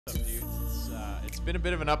It's been a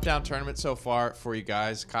bit of an up-down tournament so far for you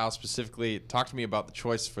guys. Kyle, specifically, talk to me about the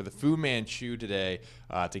choice for the Fu Manchu today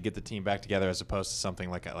to get the team back together as opposed to something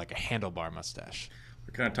like a handlebar mustache.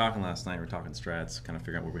 We were kind of talking last night. We were talking strats, kind of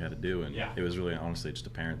figuring out what we had to do, and it was really honestly just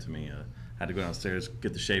apparent to me. Had to go downstairs,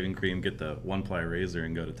 get the shaving cream, get the one-ply razor,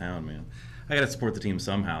 and go to town, man. I got to support the team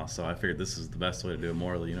somehow, so I figured this is the best way to do it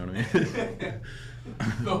morally, you know what I mean?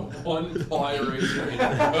 The one-ply razor.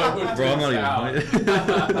 Bro, I'm not even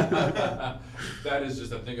That is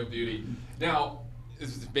just a thing of beauty. Now,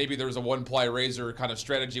 maybe there's a one-ply razor kind of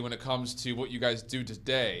strategy when it comes to what you guys do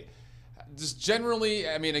today. Just generally,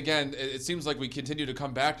 I mean, again, it seems like we continue to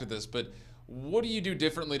come back to this, but what do you do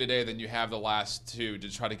differently today than you have the last two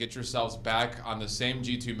to try to get yourselves back on the same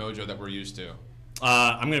G2 mojo that we're used to?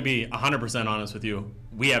 I'm going to be 100% honest with you.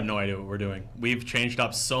 We have no idea what we're doing. We've changed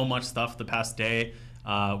up so much stuff the past day.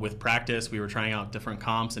 With practice, we were trying out different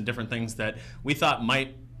comps and different things that we thought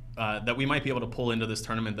that we might be able to pull into this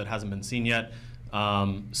tournament that hasn't been seen yet.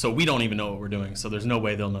 So we don't even know what we're doing. So there's no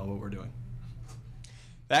way they'll know what we're doing.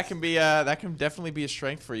 That can definitely be a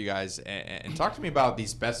strength for you guys. And talk to me about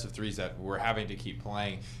these best of threes that we're having to keep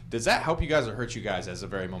playing. Does that help you guys or hurt you guys as a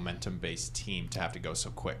very momentum-based team to have to go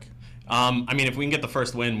so quick? I mean, if we can get the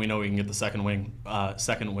first win, we know we can get the second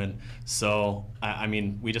win. So, I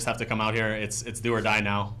mean, we just have to come out here. It's do or die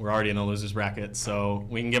now. We're already in the loser's bracket, so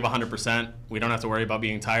we can give 100%. We don't have to worry about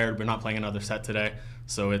being tired. We're not playing another set today,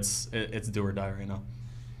 so it's do or die right now.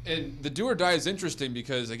 And the do or die is interesting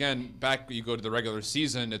because, again, back you go to the regular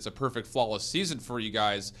season, it's a perfect, flawless season for you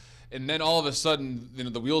guys. And then all of a sudden,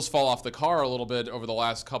 the wheels fall off the car a little bit over the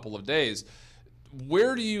last couple of days.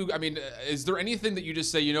 Where do you, I mean, is there anything that you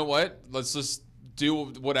just say, you know what, let's just do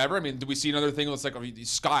whatever? I mean, do we see another thing that's like,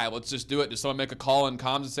 Sky, let's just do it? Does someone make a call in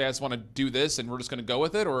comms and say, I just want to do this and we're just going to go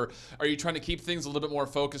with it? Or are you trying to keep things a little bit more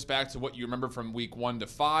focused back to what you remember from week 1 to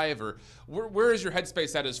 5? Or where is your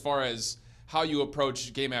headspace at as far as how you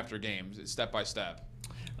approach game after game, step by step?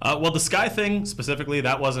 Well, the Sky thing specifically,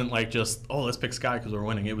 that wasn't like just, oh, let's pick Sky because we're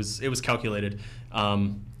winning. It was calculated.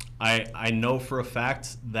 I know for a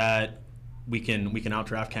fact that we can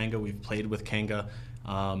outdraft Kanga. We've played with Kanga,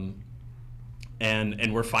 and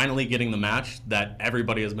we're finally getting the match that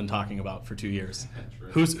everybody has been talking about for 2 years.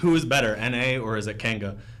 Who is better, NA or is it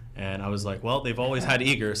Kanga? And I was like, well, they've always had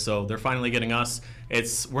Eager, so they're finally getting us.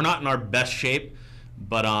 We're not in our best shape,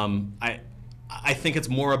 but I think it's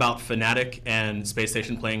more about Fnatic and Space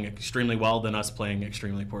Station playing extremely well than us playing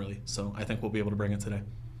extremely poorly. So I think we'll be able to bring it today.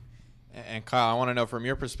 And Kyle, I want to know from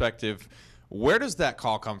your perspective, where does that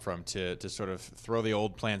call come from to sort of throw the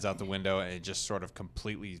old plans out the window and just sort of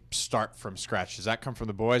completely start from scratch? Does that come from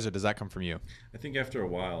the boys or does that come from you? I think after a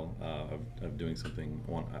while of doing something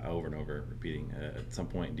over and over, repeating, at some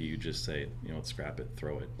point do you just say, you know, let's scrap it,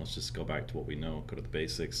 throw it. Let's just go back to what we know, go to the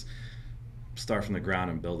basics, start from the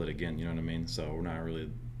ground and build it again, you know what I mean? So we're not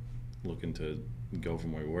really looking to go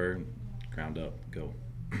from where we were, ground up, go.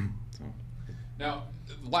 So. Now,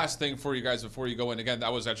 last thing for you guys before you go in, again, I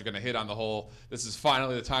was actually going to hit on the whole, this is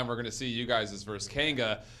finally the time we're going to see you guys as versus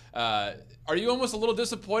Kanga. Are you almost a little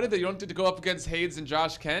disappointed that you don't get to go up against Hayes and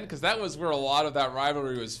Josh Ken? Because that was where a lot of that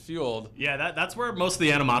rivalry was fueled. Yeah, that's where most of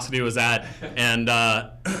the animosity was at. And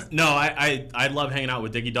no, I love hanging out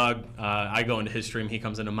with Diggy Dog. I go into his stream, he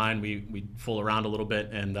comes into mine. We fool around a little bit,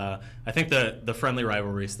 and I think the friendly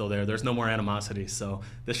rivalry is still there. There's no more animosity, so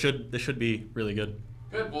this should be really good.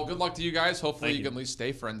 Good. Well, good luck to you guys. Hopefully Thank you you. can at least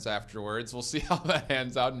stay friends afterwards. We'll see how that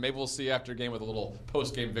hands out, and maybe we'll see after game with a little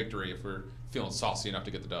post-game victory if we're feeling saucy enough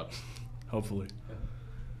to get the dub. Hopefully.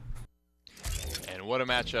 And what a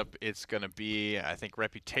matchup it's going to be. I think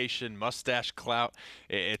reputation, mustache clout,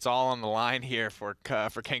 it's all on the line here for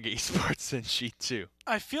Kanga Esports and G2.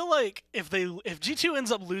 I feel like if G2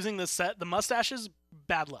 ends up losing this set, the mustaches,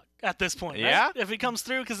 bad luck at this point. Right? Yeah? If it comes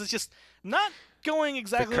through, because it's just not going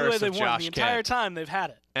exactly the way curse they of want Josh the entire Ken. time they've had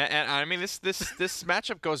it. And I mean, this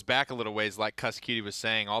matchup goes back a little ways, like Cutie was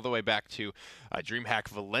saying, all the way back to DreamHack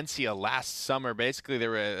Valencia last summer. Basically,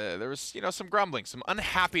 there was some grumbling, some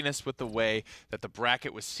unhappiness with the way that the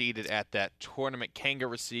bracket was seeded at that tournament. Kanga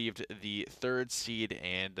received the 3rd seed,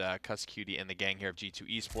 and Cutie and the gang here of G2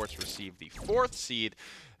 Esports received the 4th seed.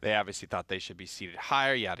 They obviously thought they should be seeded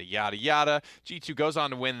higher, yada, yada, yada. G2 goes on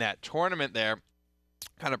to win that tournament there,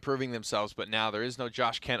 kind of proving themselves, but now there is no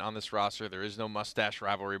Josh Kent on this roster. There is no mustache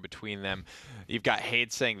rivalry between them. You've got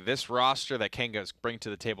Hade saying this roster that Kanga's bring to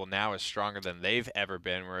the table now is stronger than they've ever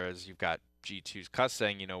been, whereas you've got G2's Cuss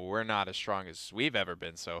saying, we're not as strong as we've ever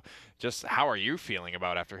been. So just how are you feeling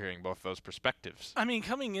about after hearing both those perspectives? I mean,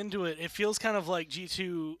 coming into it, it feels kind of like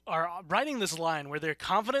G2 are riding this line where they're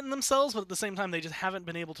confident in themselves, but at the same time, they just haven't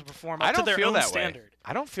been able to perform up to their own standard.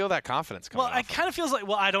 I don't feel that confidence coming Well, it kind of feels like,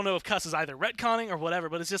 I don't know if Cuss is either retconning or whatever,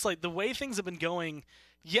 but it's just like the way things have been going.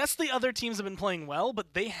 Yes, the other teams have been playing well,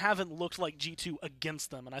 but they haven't looked like G2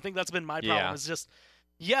 against them. And I think that's been my problem is just,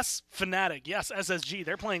 yes, Fnatic, yes, SSG,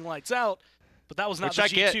 they're playing lights out, but that was not the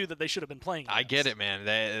G2 that they should have been playing against. I get it, man.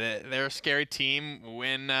 They're a scary team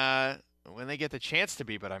when they get the chance to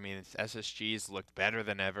be, but I mean, SSG's looked better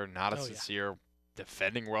than ever, not as sincere,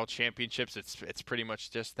 defending world championships. It's pretty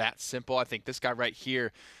much just that simple. I think this guy right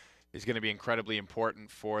here is going to be incredibly important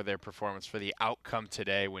for their performance, for the outcome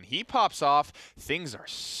today. When he pops off, things are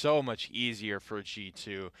so much easier for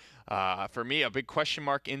G2. For me, a big question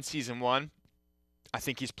mark in Season 1, I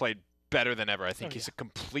think he's played better than ever. I think he's a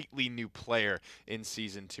completely new player in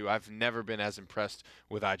Season 2. I've never been as impressed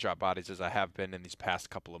with iDropBodies as I have been in these past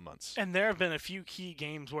couple of months. And there have been a few key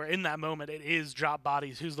games where in that moment it is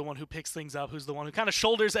dropbodies who's the one who picks things up, who's the one who kind of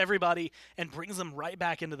shoulders everybody and brings them right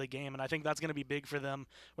back into the game. And I think that's going to be big for them.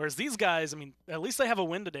 Whereas these guys, I mean, at least they have a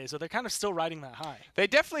win today, so they're kind of still riding that high. They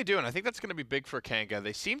definitely do, and I think that's going to be big for Kanga.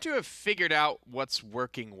 They seem to have figured out what's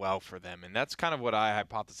working well for them, and that's kind of what I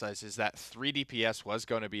hypothesized, is that 3 DPS was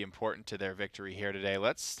going to be important to their victory here today.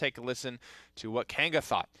 Let's take a listen to what Kanga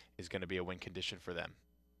thought is going to be a win condition for them.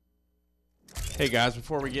 Hey guys,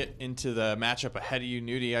 before we get into the matchup ahead of you,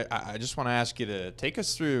 Nudie, I just want to ask you to take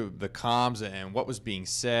us through the comms and what was being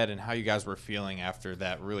said and how you guys were feeling after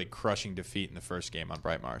that really crushing defeat in the first game on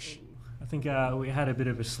Brightmarsh. I think we had a bit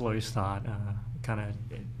of a slow start, kind of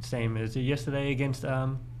same as yesterday against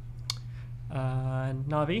Na'Vi.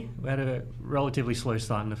 We had a relatively slow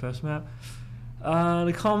start in the first map.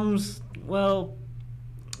 The comms, well,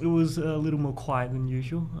 it was a little more quiet than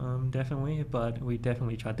usual, definitely, but we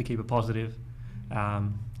definitely tried to keep it positive.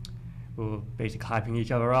 We were basically hyping each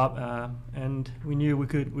other up, and we knew we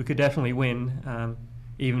could definitely win,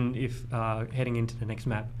 even if heading into the next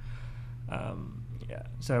map. Yeah,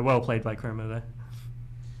 so well played by Chroma there.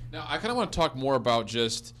 Now, I kind of want to talk more about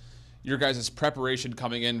just your guys' preparation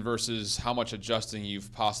coming in versus how much adjusting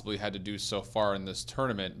you've possibly had to do so far in this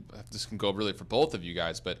tournament. This can go really for both of you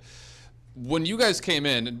guys, but when you guys came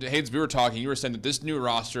in, and Hayes, we were talking, you were saying that this new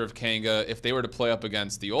roster of Kanga, if they were to play up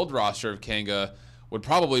against the old roster of Kanga, would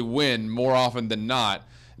probably win more often than not.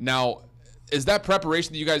 Now, is that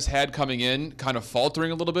preparation that you guys had coming in kind of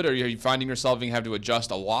faltering a little bit, or are you finding yourself having to adjust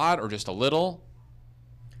a lot or just a little?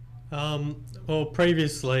 Well,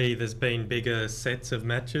 previously there's been bigger sets of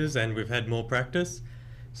matches and we've had more practice.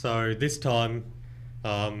 So this time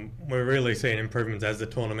we're really seeing improvements as the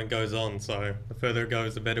tournament goes on. So the further it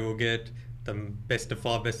goes, the better we'll get. The best of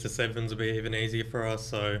 5, best of 7s will be even easier for us.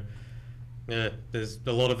 So yeah, there's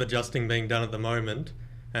a lot of adjusting being done at the moment,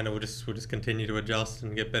 and we'll just continue to adjust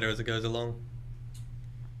and get better as it goes along.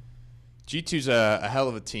 G2's a hell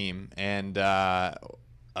of a team, and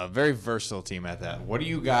a very versatile team at that. What do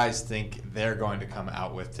you guys think they're going to come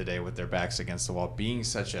out with today with their backs against the wall? Being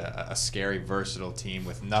such a scary, versatile team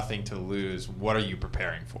with nothing to lose, what are you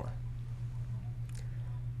preparing for?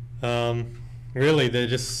 Really,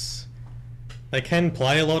 they can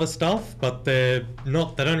play a lot of stuff, but they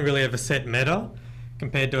don't really have a set meta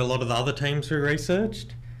compared to a lot of the other teams we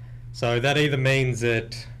researched. So that either means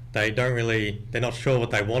that they're not sure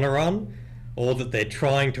what they want to run, or that they're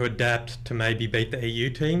trying to adapt to maybe beat the EU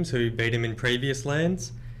teams who beat them in previous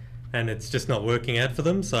lands, and it's just not working out for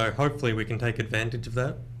them. So hopefully we can take advantage of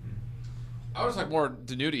that. I was like more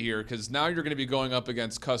Danuti here, because now you're going to be going up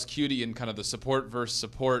against Cuss Cutie in kind of the support versus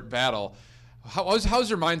support battle. How's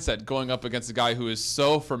your mindset going up against a guy who is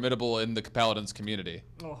so formidable in the Paladins community?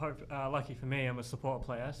 Well, lucky for me, I'm a support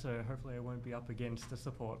player, so hopefully I won't be up against a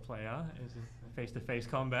support player as a face-to-face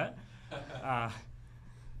combat.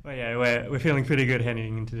 But yeah, we're feeling pretty good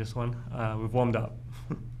heading into this one. We've warmed up.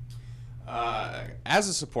 As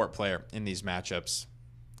a support player in these matchups,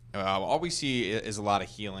 all we see is a lot of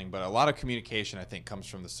healing, but a lot of communication, I think, comes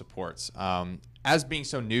from the supports. As being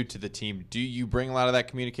so new to the team, do you bring a lot of that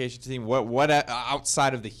communication to the team? What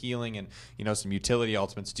outside of the healing and some utility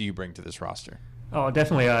ultimates do you bring to this roster? Oh,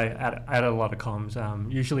 definitely. I add a lot of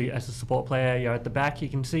comms. Usually, as a support player, you're at the back. You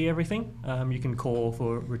can see everything. You can call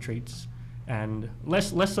for retreats, and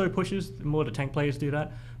less so pushes. More the tank players do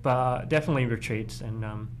that, but definitely retreats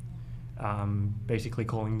and basically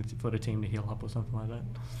calling for the team to heal up or something like that.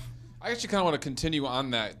 I actually kind of want to continue on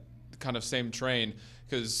that kind of same train,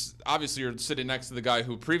 because obviously you're sitting next to the guy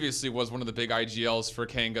who previously was one of the big IGLs for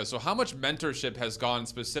Kanga. So how much mentorship has gone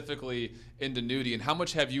specifically into Nudie, and how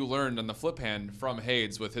much have you learned on the flip hand from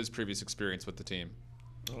Hayes with his previous experience with the team?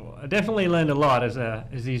 I definitely learned a lot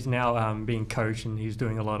as he's now being coached, and he's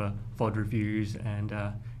doing a lot of VOD reviews and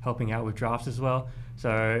helping out with drafts as well.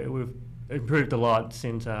 So we've improved a lot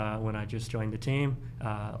since when I just joined the team.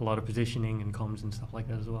 A lot of positioning and comms and stuff like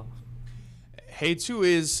that as well. Hayes, who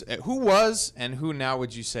was and who now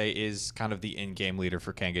would you say is kind of the in-game leader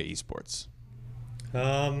for Kanga Esports?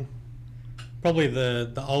 Probably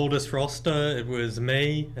the oldest roster. It was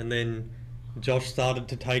me, and then Josh started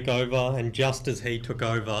to take over, and just as he took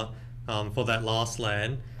over for that last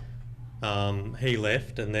LAN, he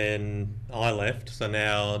left, and then I left. So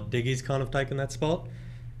now Diggy's kind of taken that spot.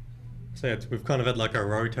 So yeah, we've kind of had like a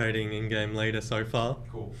rotating in-game leader so far.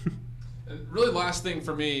 Cool. And really, last thing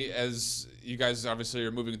for me, as you guys obviously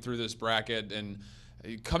are moving through this bracket and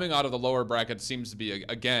coming out of the lower bracket seems to be,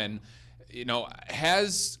 again,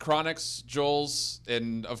 has Chronix, Joel's,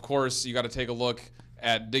 and of course you got to take a look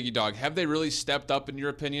at Diggy Dog. Have they really stepped up, in your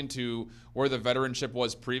opinion, to where the veteranship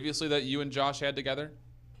was previously that you and Josh had together?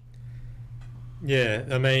 Yeah,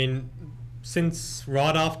 I mean, since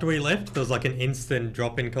right after we left, there was like an instant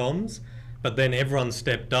drop in comms, but then everyone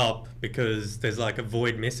stepped up because there's like a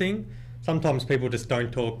void missing. Sometimes people just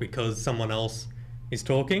don't talk because someone else is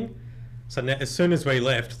talking. So now, as soon as we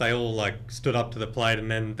left, they all like stood up to the plate, and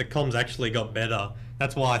then the comms actually got better.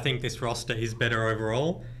 That's why I think this roster is better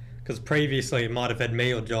overall, because previously it might have had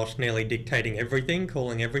me or Josh nearly dictating everything,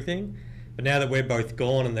 calling everything. But now that we're both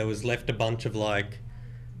gone and there was left a bunch of like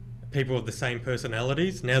people with the same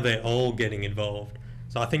personalities, now they're all getting involved.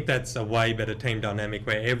 So I think that's a way better team dynamic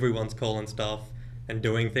where everyone's calling stuff and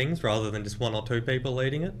doing things rather than just one or two people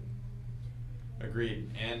leading it. Agreed.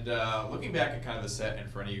 And looking back at kind of the set in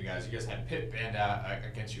front of you guys had Pip banned out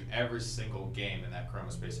against you every single game in that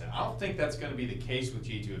Chroma Space set. I don't think that's going to be the case with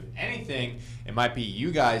G2. If anything, it might be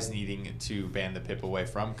you guys needing to ban the Pip away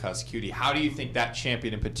from Cuss Cutie. How do you think that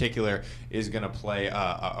champion in particular is going to play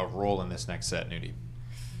a role in this next set, Nudie?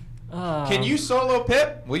 Can you solo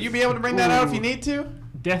Pip? Will you be able to bring that out if you need to?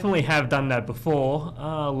 Definitely have done that before.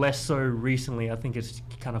 Less so recently. I think it's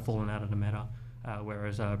kind of fallen out of the meta.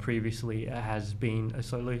 Whereas previously it has been a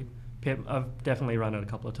solo Pip. I've definitely run it a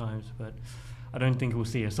couple of times, but I don't think we'll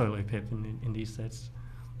see a solo Pip in these sets.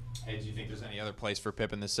 Hey, do you think there's any other place for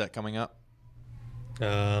Pip in this set coming up? We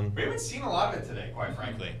haven't seen a lot of it today, quite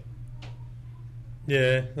frankly.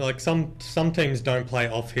 Yeah, like some teams don't play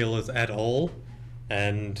off healers at all,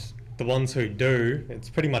 and the ones who do, it's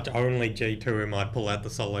pretty much only G2 who might pull out the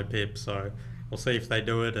solo Pip. So we'll see if they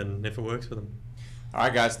do it and if it works for them. All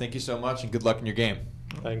right, guys, thank you so much, and good luck in your game.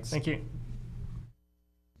 Thanks. Thank you.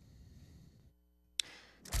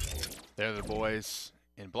 They're the boys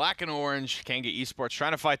in black and orange, Kanga Esports,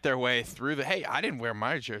 trying to fight their way through the... Hey, I didn't wear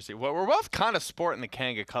my jersey. Well, we're both kind of sporting the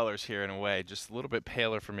Kanga colors here in a way, just a little bit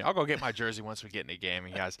paler for me. I'll go get my jersey once we get in the game,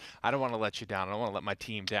 and guys, I don't want to let you down. I don't want to let my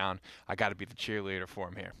team down. I got to be the cheerleader for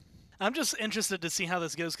them here. I'm just interested to see how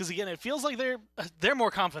this goes because, again, it feels like they're more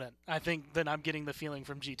confident, I think, than I'm getting the feeling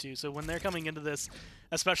from G2. So when they're coming into this,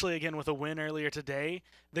 especially, again, with a win earlier today,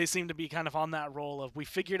 they seem to be kind of on that roll of we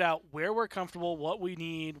figured out where we're comfortable, what we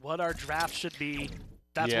need, what our draft should be.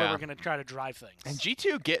 That's where we're going to try to drive things. And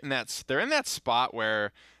G2 they're in that spot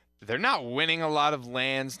where they're not winning a lot of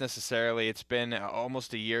LANs necessarily. It's been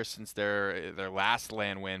almost a year since their last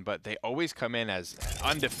LAN win, but they always come in as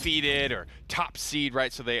undefeated or top seed,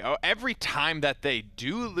 right? So every time that they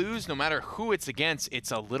do lose, no matter who it's against,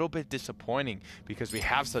 it's a little bit disappointing because we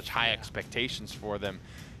have such high expectations for them.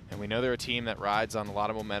 And we know they're a team that rides on a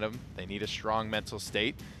lot of momentum. They need a strong mental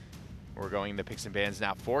state. We're going to Picks and Bans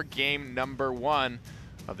now for game number 1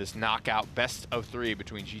 of this knockout best of 3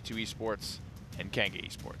 between G2 Esports and Kanga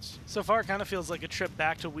Esports. So far, it kind of feels like a trip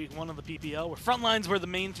back to week 1 of the PPL, where frontlines were the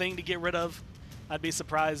main thing to get rid of. I'd be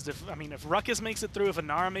surprised if Ruckus makes it through, if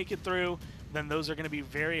Inara make it through, then those are going to be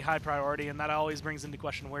very high priority, and that always brings into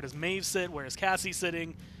question where does Maeve sit, where is Cassie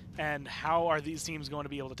sitting, and how are these teams going to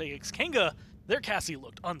be able to take it? 'Cause Kanga, their Cassie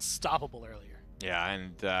looked unstoppable earlier. Yeah,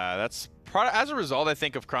 and that's as a result, I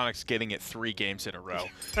think, of Chronix getting it 3 games in a row,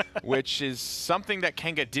 which is something that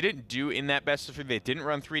Kanga didn't do in that best of 3. They didn't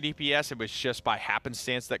run 3 DPS. It was just by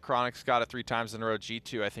happenstance that Chronix got it 3 times in a row.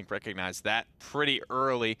 G2, I think, recognized that pretty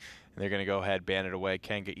early, and they're going to go ahead, ban it away.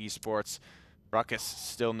 Kanga Esports. Ruckus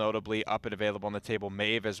still notably up and available on the table.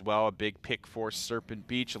 Maeve as well, a big pick for Serpent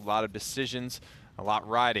Beach. A lot of decisions, a lot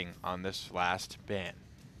riding on this last ban.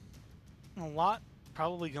 A lot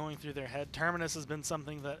probably going through their head. Terminus has been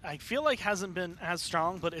something that I feel like hasn't been as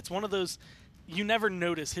strong, but it's one of those, you never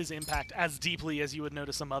notice his impact as deeply as you would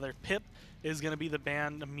notice some other. Pip is going to be the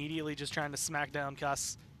ban immediately just trying to smack down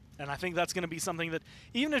Cuss. And I think that's going to be something that,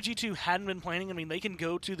 even if G2 hadn't been planning, I mean, they can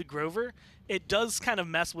go to the Grover. It does kind of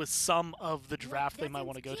mess with some of the draft they might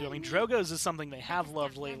want to go to. I mean, Drogo's is something they have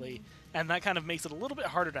loved lately, and that kind of makes it a little bit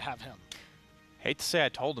harder to have him. Hate to say I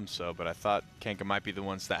told him so, but I thought Kanga might be the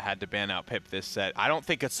ones that had to ban out Pip this set. I don't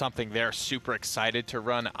think it's something they're super excited to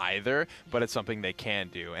run either, but it's something they can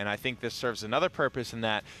do. And I think this serves another purpose in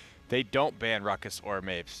that they don't ban Ruckus or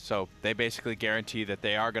Maeve. So they basically guarantee that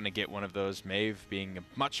they are going to get one of those, Maeve being a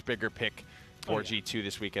much bigger pick for G2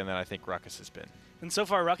 this weekend than I think Ruckus has been. And so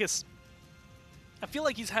far, Ruckus, I feel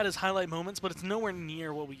like he's had his highlight moments, but it's nowhere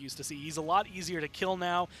near what we used to see. He's a lot easier to kill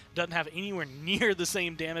now, doesn't have anywhere near the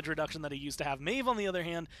same damage reduction that he used to have. Maeve, on the other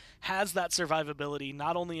hand, has that survivability,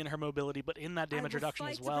 not only in her mobility, but in that damage reduction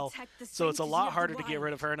as well. So it's a lot harder to get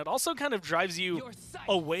rid of her, and it also kind of drives you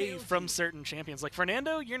away from certain champions. Like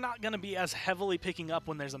Fernando, you're not going to be as heavily picking up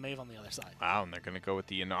when there's a Maeve on the other side. Wow, and they're going to go with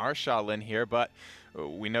the Inar Shaolin here, but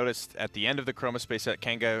we noticed at the end of the Chroma Space that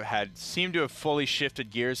Kanga had seemed to have fully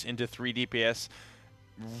shifted gears into 3 DPS.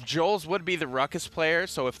 Joel's would be the Ruckus player,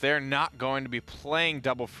 so if they're not going to be playing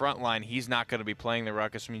double frontline, he's not going to be playing the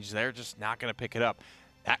Ruckus, which means they're just not going to pick it up.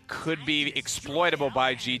 That could be exploitable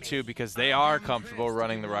by G2 because they are comfortable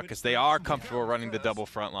running the Ruckus. They are comfortable running the double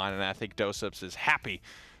frontline, and I think Dosups is happy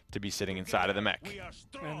to be sitting inside of the mech.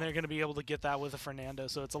 And they're going to be able to get that with a Fernando.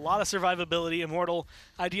 So it's a lot of survivability. Immortal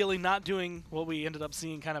ideally not doing what we ended up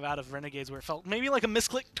seeing kind of out of Renegades, where it felt maybe like a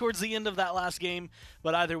misclick towards the end of that last game.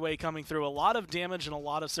 But either way, coming through a lot of damage and a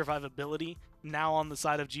lot of survivability now on the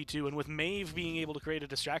side of G2. And with Maeve being able to create a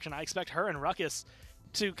distraction, I expect her and Ruckus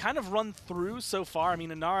to kind of run through so far. I mean,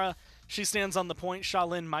 Inara, she stands on the point.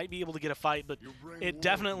 Shaolin might be able to get a fight, but it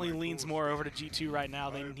definitely leans more over to G2 right now.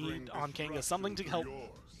 They need on Kanga something to help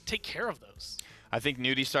take care of those. I think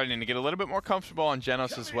Nudi's starting to get a little bit more comfortable on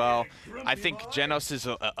Genos as well. I think Genos is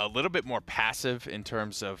a little bit more passive in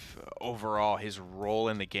terms of overall his role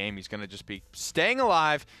in the game. He's going to just be staying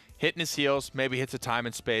alive, hitting his heals, maybe hits a time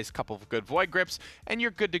and space, a couple of good void grips, and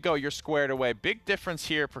you're good to go. You're squared away. Big difference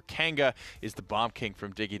here for Kanga is the Bomb King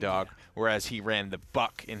from Diggy Dog, whereas he ran the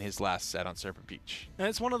Buck in his last set on Serpent Beach. And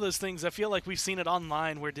it's one of those things, I feel like we've seen it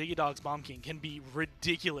online where Diggy Dog's Bomb King can be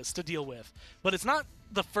ridiculous to deal with, but it's not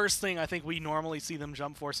the first thing I think we normally see them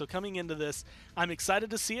jump for. So coming into this, I'm excited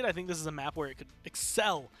to see it. I think this is a map where it could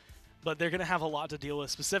excel, but they're going to have a lot to deal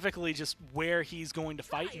with, specifically just where he's going to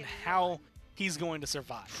fight and how he's going to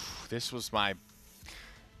survive. This was my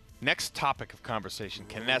next topic of conversation,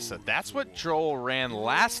 Kinessa. That's what Joel ran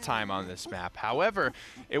last time on this map. However,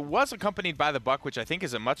 it was accompanied by the Buck, which I think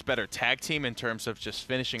is a much better tag team in terms of just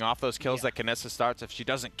finishing off those kills that Kinessa starts if she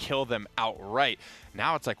doesn't kill them outright.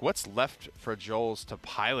 Now it's like, what's left for Joel's to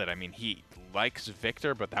pilot? I mean, he likes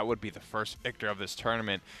Victor, but that would be the first Victor of this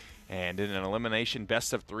tournament. And in an elimination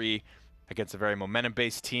best of 3 against a very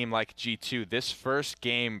momentum-based team like G2, this first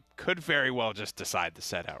game could very well just decide the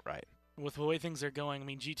set outright. With the way things are going, I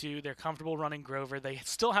mean, G2, they're comfortable running Grover. They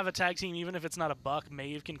still have a tag team, even if it's not a Buck.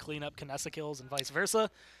 Maeve can clean up Kinessa kills and vice versa.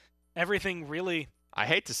 Everything really... I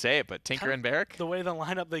hate to say it, but Tinker and Barrick? The way the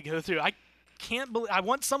lineup they go through, I can't believe... I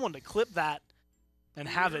want someone to clip that and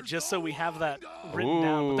have it just so we have that written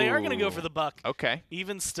down. But they are going to go for the Buck. Okay.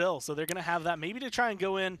 Even still. So they're going to have that maybe to try and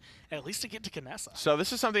go in at least to get to Kinessa. So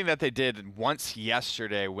this is something that they did once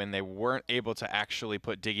yesterday when they weren't able to actually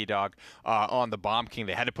put Diggy Dog on the Bomb King.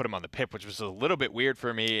 They had to put him on the Pip, which was a little bit weird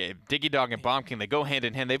for me. Diggy Dog and Bomb King, they go hand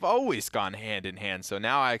in hand. They've always gone hand in hand. So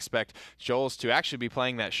now I expect Joel's to actually be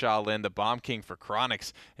playing that Shaolin, the Bomb King for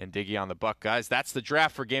Chronix, and Diggy on the Buck. Guys, that's the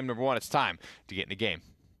draft for game number 1. It's time to get in the game.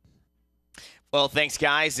 Well, thanks,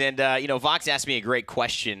 guys. And, you know, Vox asked me a great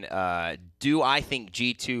question. Do I think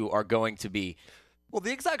G2 are going to be... Well,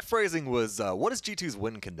 the exact phrasing was, what is G2's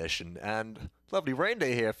win condition? And lovely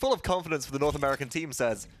Rainday here, full of confidence for the North American team,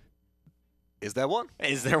 says, is there one?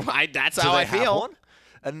 Is there one? That's Do how they I have feel. One?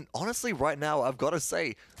 And honestly, right now, I've got to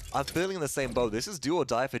say, I'm feeling in the same boat. This is do or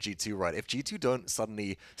die for G2, right? If G2 don't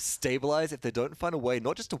suddenly stabilize, if they don't find a way,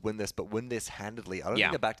 not just to win this, but win this handedly, I don't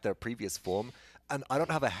think they're back to their previous form. And I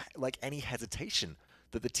don't have any hesitation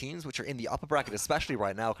that the teams which are in the upper bracket, especially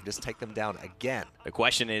right now, can just take them down again. The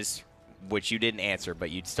question is, which you didn't answer, but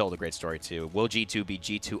you told a great story too. Will G2 be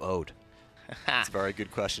G2-O'd? That's a very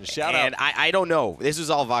good question. Shout out. And I don't know. This was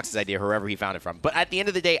all Vox's idea, wherever he found it from. But at the end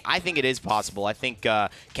of the day, I think it is possible. I think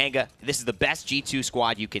Kanga, this is the best G2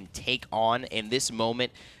 squad you can take on in this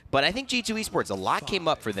moment. But I think G2 Esports, a lot came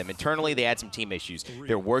up for them. Internally, they had some team issues.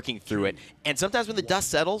 They're working through it. And sometimes when the dust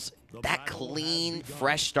settles, that clean,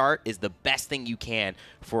 fresh start is the best thing you can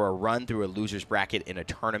for a run through a loser's bracket in a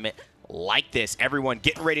tournament like this. Everyone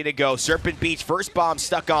getting ready to go. Serpent Beach, first bomb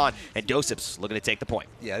stuck on, and Dosip's looking to take the point.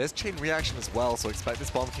 Yeah, there's chain reaction as well, so expect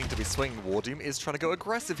this Bomb King to be swinging. Wardoom is trying to go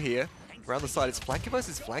aggressive here. Around the side, it's flanker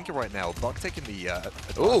versus flanker right now. Buck taking the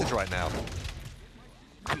advantage right now.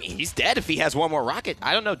 I mean, he's dead if he has one more rocket.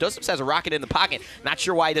 I don't know. Dosips has a rocket in the pocket. Not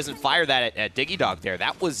sure why he doesn't fire that at Diggy Dog there.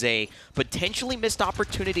 That was a potentially missed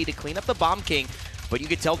opportunity to clean up the Bomb King, but you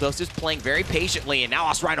could tell Dosips playing very patiently, and now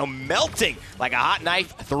Rhino melting like a hot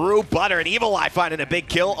knife through butter. And Evil Eye finding a big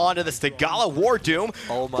kill onto the Stigala Wardoom.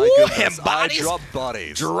 Oh my goodness, I dropped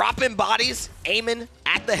bodies. Dropping bodies, aiming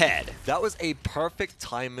at the head. That was a perfect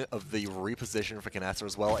time of the reposition for Canasta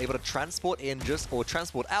as well. Able to transport in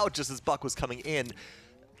transport out just as Buck was coming in.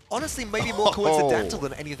 Honestly, maybe more coincidental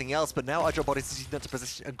than anything else, but now Idrop Bodies is using that to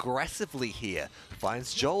position aggressively here.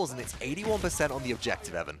 Finds Joel's, and it's 81% on the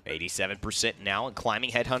objective, Evan. 87% now, and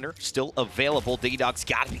Climbing Headhunter still available. Diggy Dog's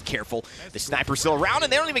got to be careful. The sniper's still around,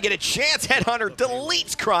 and they don't even get a chance. Headhunter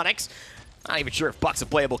deletes Chronix. Not even sure if Buck's a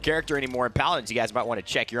playable character anymore in Paladins. You guys might want to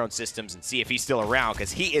check your own systems and see if he's still around,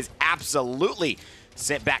 because he is absolutely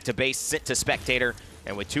sent back to base, sent to Spectator,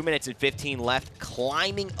 and with 2 minutes and 15 left,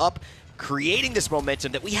 climbing up, creating this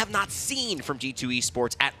momentum that we have not seen from G2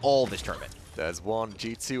 Esports at all this tournament. There's one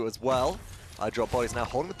G2 as well. Idrop Bodies now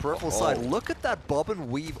holding the peripheral side. Look at that bob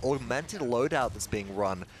and weave augmented loadout that's being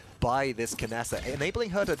run by this Canasta,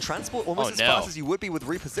 enabling her to transport almost as fast as you would be with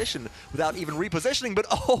reposition without even repositioning. But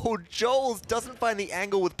Joel's doesn't find the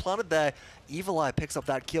angle with planted there. Evil Eye picks up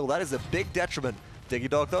that kill. That is a big detriment. Diggy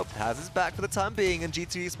Dog, though, has his back for the time being, and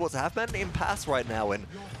G2 Esports have been an impasse right now in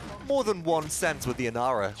more than one sense with the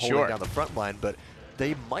Inara holding down the front line, but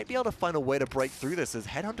they might be able to find a way to break through this, as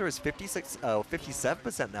Headhunter is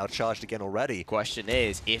 57% now charged again already. Question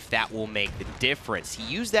is if that will make the difference.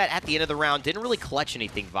 He used that at the end of the round, didn't really clutch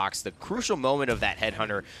anything, Vox. The crucial moment of that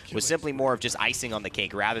Headhunter was simply more of just icing on the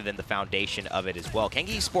cake rather than the foundation of it as well.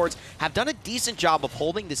 Kanga Esports have done a decent job of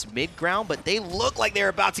holding this mid-ground, but they look like they're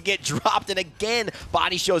about to get dropped, and again,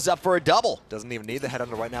 Body shows up for a double. Doesn't even need the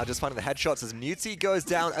Headhunter right now, just finding the headshots as Muti goes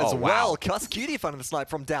down as well. Cuss Cutie finding the snipe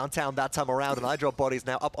from downtown that time around, and Idrop Bodies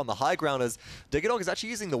now up on the high ground as Diggy Dog is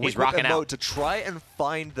actually using the Whip emote to try and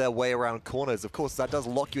find their way around corners. Of course, that does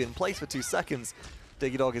lock you in place for 2 seconds.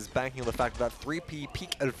 Diggy Dog is banking on the fact that 3P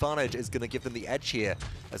peak advantage is going to give them the edge here,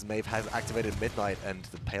 as Maeve has activated Midnight, and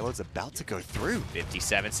the payload's about to go through.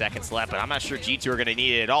 57 seconds left, but I'm not sure G2 are going to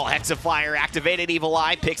need it at all. Hexafire activated. Evil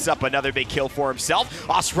Eye picks up another big kill for himself.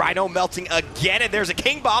 Rhino melting again, and there's a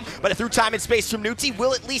King Bomb, but through time and space from Nuti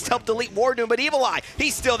will at least help delete Wardoom, but Evil Eye,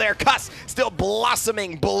 he's still there. Cuss still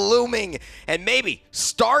blossoming, blooming, and maybe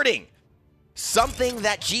starting something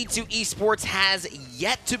that G2 Esports has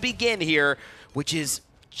yet to begin here, which is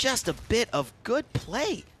just a bit of good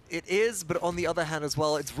play. It is, but on the other hand as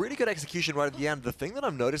well, it's really good execution right at the end. The thing that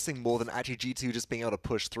I'm noticing more than actually G2 just being able to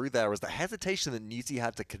push through there is the hesitation that Nuti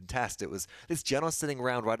had to contest. It was this Genos sitting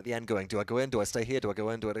around right at the end going, do I go in, do I stay here, do I go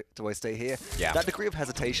in, do I stay here? Yeah. That degree of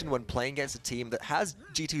hesitation when playing against a team that has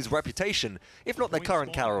G2's reputation, if not their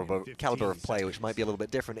current caliber of play, which might be a little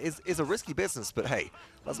bit different, is a risky business, but hey,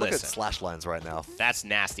 let's look at slash lines right now. That's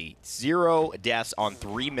nasty. 0 deaths on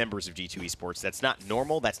 3 members of G2 Esports. That's not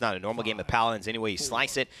normal. That's not a normal game of Paladins any way you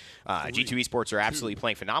slice it. G2 Esports are absolutely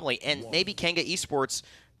playing phenomenally, and maybe Kanga Esports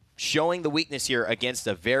showing the weakness here against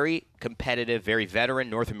a very competitive, very veteran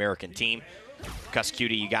North American team. Cuss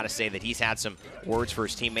Cutie, you got to say that he's had some words for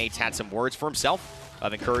his teammates, had some words for himself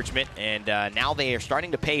of encouragement, and now they are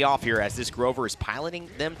starting to pay off here as this Grover is piloting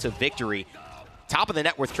them to victory. Top of the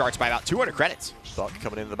net worth charts by about 200 credits. Buck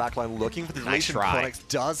coming into the backline looking for the deletion. Chronix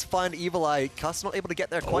does find Evil Eye. Cuss not able to get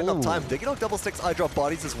there quite enough time. Diggy Dog double sticks Idrop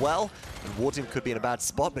Bodies as well. And Warteam could be in a bad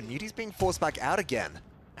spot, but Nuti's being forced back out again.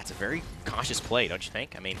 That's a very cautious play, don't you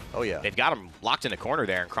think? I mean, they've got him locked in a corner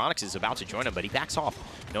there, and Chronix is about to join him, but he backs off,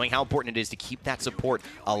 knowing how important it is to keep that support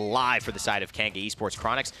alive for the side of Kanga Esports.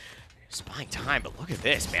 Chronix is buying time, but look at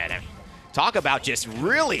this, man. I mean, talk about just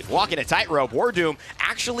really walking a tightrope. Wardoom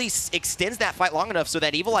actually extends that fight long enough so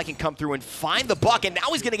that Evil Eye can come through and find the Buck, and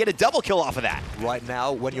now he's going to get a double kill off of that. Right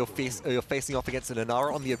now, when you're facing off against an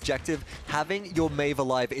Inara on the objective, having your Maeve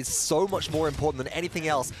alive is so much more important than anything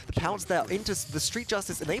else. The pounce there into the Street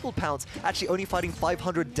Justice enabled pounce, actually only fighting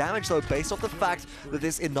 500 damage though, based off the fact that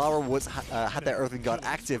this Inara was had their Earthen Guard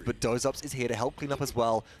active, but Dozups is here to help clean up as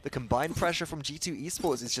well. The combined pressure from G2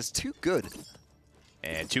 Esports is just too good.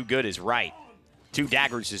 And too good is right. 2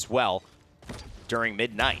 daggers as well during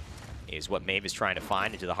midnight. is what Maeve is trying to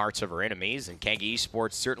find into the hearts of her enemies, and Kanga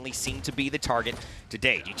Esports certainly seem to be the target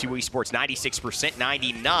today. G2 Esports 96%,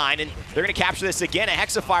 99, and they're going to capture this again, a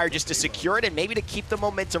Hexafire just to secure it and maybe to keep the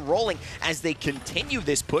momentum rolling as they continue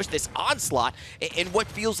this push, this onslaught, in what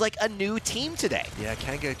feels like a new team today. Yeah,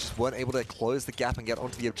 Kanga just weren't able to close the gap and get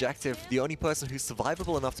onto the objective. The only person who's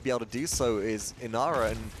survivable enough to be able to do so is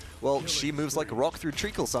Inara, and well, she moves like a rock through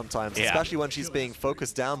treacle sometimes, especially when she's being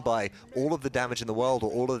focused down by all of the damage in the world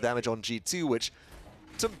or all of the damage on G2, which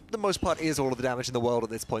to the most part is all of the damage in the world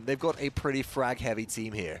at this point. They've got a pretty frag-heavy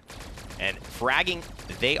team here. And fragging,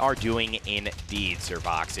 they are doing indeed,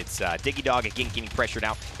 Servox. It's Digidog again getting pressured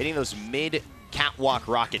out, hitting those mid catwalk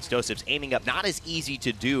rockets. Dosip's aiming up, not as easy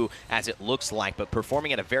to do as it looks like, but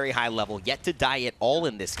performing at a very high level, yet to die at all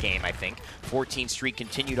in this game, I think. 14 streak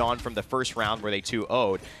continued on from the first round where they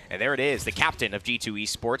 2-0'd. And there it is, the captain of G2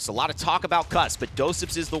 Esports. A lot of talk about Cuss, but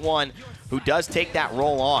Dosip's is the one who does take that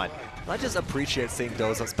role on. I just appreciate seeing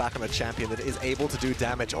Dosip's back on a champion that is able to do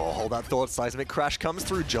damage. Oh, hold that thought. Seismic Crash comes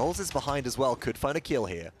through. Joel's is behind as well. Could find a kill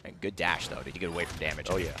here. And good dash, though. Did you get away from damage?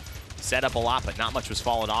 Oh, yeah. Set up a lot, but not much was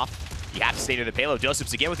falling off. You have to stay near the payload.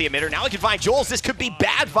 Dosip's again with the emitter. Now he can find Joel's. This could be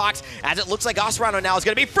bad, Vox, as it looks like Osrano now is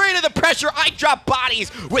going to be free to the pressure. I drop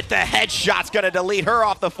bodies with the headshot's going to delete her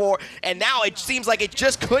off the floor. And now it seems like it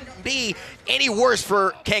just couldn't be any worse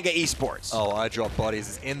for Kanga Esports. Oh, I drop bodies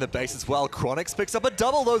is in the base as well. Chronix picks up a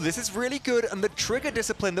double, though. This is really good. And the trigger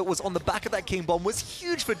discipline that was on the back of that King Bomb was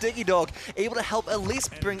huge for Digidog. Able to help at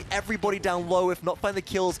least bring everybody down low, if not find the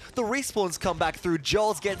kills. The respawns come back through.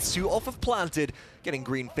 Joel's gets 2 off of Planted. Getting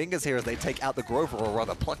green fingers here as they take out the Grover, or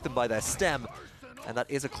rather pluck them by their stem. And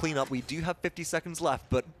that is a cleanup. We do have 50 seconds left,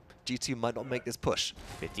 but G2 might not make this push.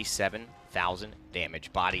 57,000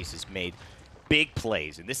 damage. Bodies has made big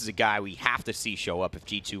plays, and this is a guy we have to see show up if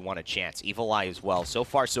G2 want a chance. Evil Eye as well. So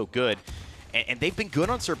far, so good. And they've been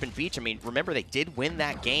good on Serpent Beach. I mean, remember, they did win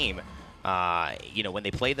that game. You know, when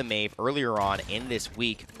they played the Maeve earlier on in this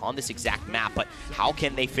week on this exact map, but how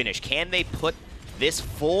can they finish? Can they put this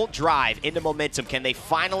full drive into momentum? Can they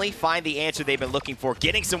finally find the answer they've been looking for?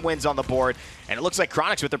 Getting some wins on the board, and it looks like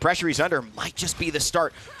Chronix, with the pressure he's under, might just be the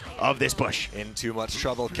start of this push. In too much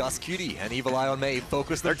trouble, Cuss Cutie and Evil Eye on Maeve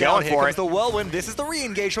focus them They're down. going Here for comes it. the Whirlwind. This is the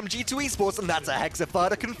re-engage from G2 Esports, and that's a Hexafire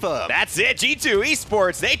to confirm. That's it, G2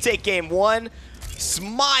 Esports, they take game one.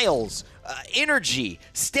 Smiles, energy,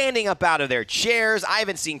 standing up out of their chairs. I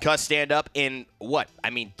haven't seen Cuss stand up in, what,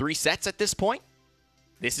 I mean, 3 sets at this point?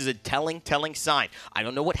 This is a telling sign. I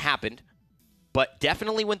don't know what happened, but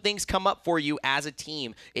definitely when things come up for you as a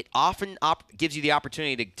team, it often gives you the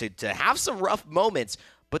opportunity to have some rough moments,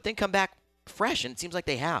 but then come back fresh, and it seems like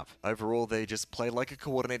they have. Overall, they just play like a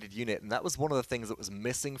coordinated unit, and that was one of the things that was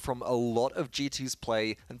missing from a lot of G2's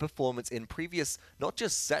play and performance in previous, not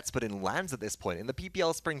just sets, but in LANs at this point. In the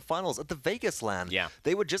PPL Spring Finals, at the Vegas LAN,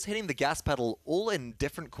 they were just hitting the gas pedal all in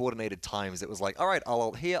different coordinated times. It was like, all right, I'll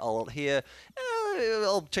ult here, I'll ult here,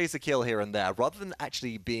 I'll chase a kill here and there, rather than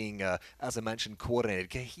actually being, as I mentioned, coordinated,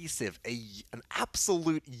 cohesive, an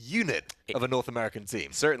absolute unit of a North American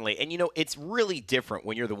team. Certainly, and you know, it's really different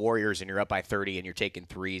when you're the Warriors and you're up by 30 and you're taking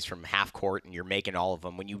threes from half court and you're making all of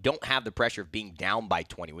them, when you don't have the pressure of being down by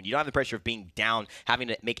 20, when you don't have the pressure of being down, having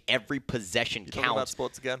to make every possession count. Talking about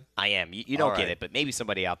sports again? I am. You don't get it, but maybe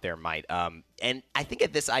somebody out there might. And I think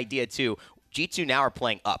at this idea, too, G2 now are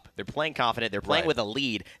playing up. They're playing confident. They're playing with a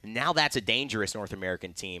lead. Now that's a dangerous North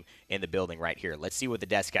American team in the building right here. Let's see what the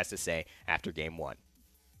desk has to say after game one.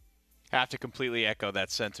 I have to completely echo that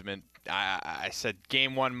sentiment. I said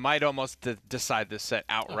game one might almost decide this set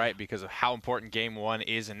outright because of how important game one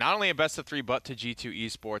is, and not only a best of 3, but to G2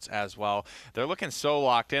 Esports as well. They're looking so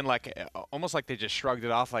locked in, like almost like they just shrugged it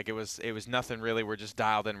off, like it was nothing really. We're just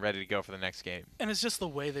dialed in, ready to go for the next game. And it's just the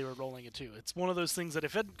way they were rolling it too. It's one of those things that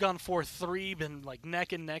if it had gone 4-3, been like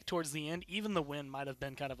neck and neck towards the end, even the win might have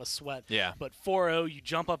been kind of a sweat. Yeah. But 4-0, you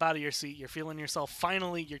jump up out of your seat, you're feeling yourself.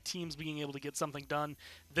 Finally, your team's being able to get something done.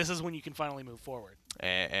 This is when you can finally move forward.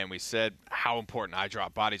 And we said how important I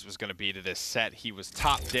Drop Bodies was going to be to this set. He was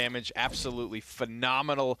top damage, absolutely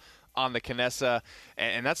phenomenal on the Kinessa,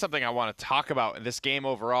 and that's something I want to talk about. This game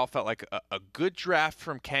overall felt like a good draft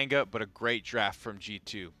from Kanga, but a great draft from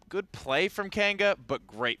G2. Good play from Kanga, but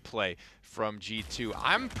great play from G2.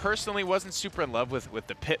 I'm personally wasn't super in love with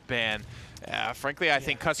the pit ban. Frankly, I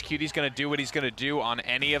think Cuss Cutie's going to do what he's going to do on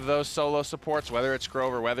any of those solo supports, whether it's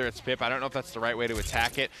Grove or whether it's Pip. I don't know if that's the right way to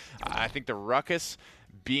attack it. I think the Ruckus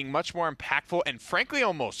being much more impactful and frankly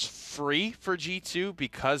almost free for G2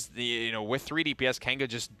 because with 3 DPS, Kanga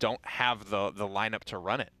just don't have the lineup to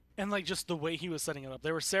run it. And like just the way he was setting it up,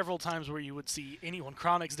 there were several times where you would see anyone,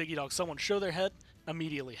 Chronix, Digidog, someone show their head,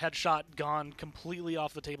 immediately. Headshot gone completely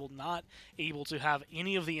off the table, not able to have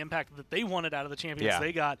any of the impact that they wanted out of the champions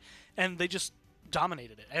they got, and they just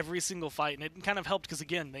dominated it every single fight, and it kind of helped because,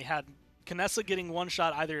 again, they had Knessa getting one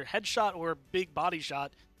shot, either headshot or big body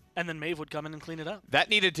shot, and then Maeve would come in and clean it up. That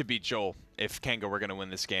needed to be Joel if Kanga were going to win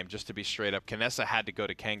this game, just to be straight up. Knessa had to go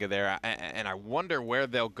to Kanga there, and I wonder where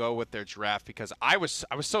they'll go with their draft, because I was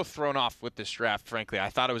so thrown off with this draft, frankly. I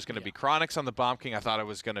thought it was going to be Chronix on the Bomb King. I thought it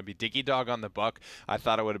was going to be Diggy Dog on the Buck. I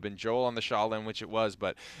thought it would have been Joel on the Shaolin, which it was,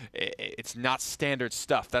 but it's not standard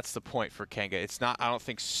stuff. That's the point for Kanga. It's not, I don't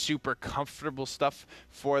think, super comfortable stuff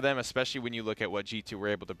for them, especially when you look at what G2 were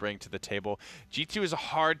able to bring to the table. G2 is a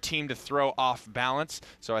hard team to throw off balance,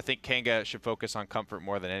 so I think Kanga should focus on comfort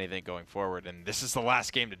more than anything going forward, and this is the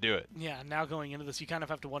last game to do it. Yeah, now going into this, you kind of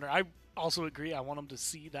have to wonder. I also agree. I want them to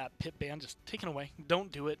see that pit ban just taken away.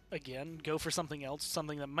 Don't do it again. Go for something else,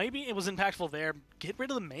 something that maybe it was impactful there. Get rid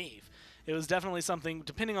of the Maeve. It was definitely something,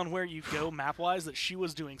 depending on where you go map-wise, that she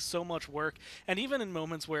was doing so much work. And even in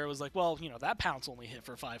moments where it was like, well, you know, that pounce only hit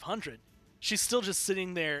for 500, she's still just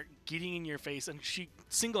sitting there getting in your face, and she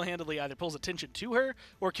single-handedly either pulls attention to her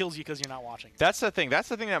or kills you because you're not watching. That's the thing. That's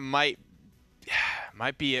the thing that might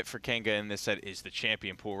be it for Kanga in this set, is the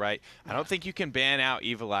champion pool, right? I don't think you can ban out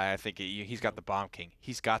Evil Eye. I think he's got the Bomb King.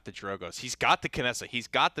 He's got the Drogos. He's got the Knessa. He's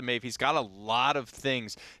got the Maeve. He's got a lot of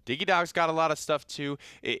things. Diggy Dog's got a lot of stuff too.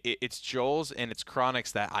 It's Joel's and it's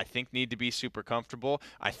Chronix that I think need to be super comfortable.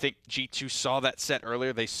 I think G2 saw that set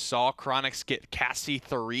earlier. They saw Chronix get Cassie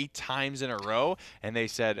 3 times in a row, and they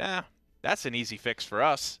said, that's an easy fix for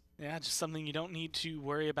us. Yeah, just something you don't need to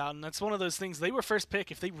worry about. And that's one of those things. They were first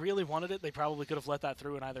pick. If they really wanted it, they probably could have let that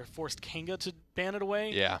through and either forced Kanga to ban it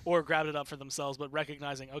away or grabbed it up for themselves. But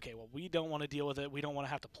recognizing, okay, well, we don't want to deal with it. We don't want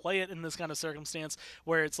to have to play it in this kind of circumstance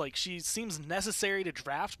where it's like she seems necessary to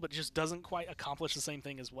draft but just doesn't quite accomplish the same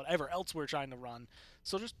thing as whatever else we're trying to run.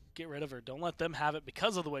 So just get rid of her. Don't let them have it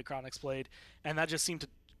because of the way Chronix played. And that just seemed to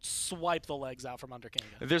swipe the legs out from under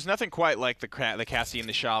Kanga. There's nothing quite like the Cassie and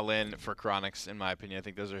the Shaolin for Chronix, in my opinion. I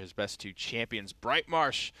think those are his best two champions. Bright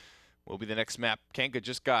Marsh will be the next map. Kanga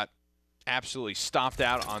just got absolutely stomped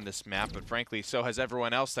out on this map, but frankly, so has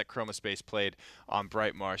everyone else that Chroma Space played on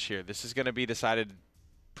Bright Marsh here. This is going to be decided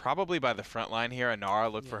probably by the front line here. Anara,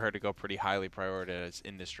 look for her to go pretty highly prioritized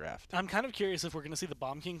in this draft. I'm kind of curious if we're going to see the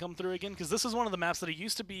Bomb King come through again, because this is one of the maps that he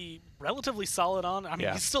used to be relatively solid on. I mean,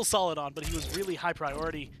 he's still solid on, but he was really high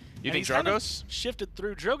priority. You think Drogos? Kind of shifted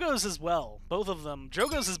through. Drogos as well, both of them.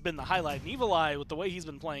 Drogos has been the highlight, and Evil Eye, with the way he's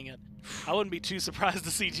been playing it, I wouldn't be too surprised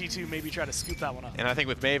to see G2 maybe try to scoop that one up. And I think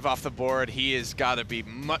with Maeve off the board, he has got to be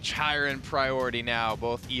much higher in priority now,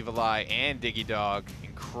 both Evil Eye and Diggy Dog.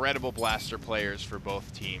 Incredible blaster players for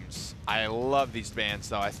both teams. I love these bans,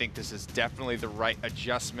 though. I think this is definitely the right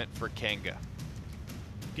adjustment for Kanga.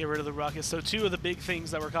 Get rid of the Ruckus. So two of the big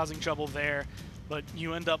things that were causing trouble there, but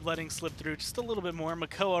you end up letting slip through just a little bit more.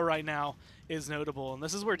 Makoa right now is notable, and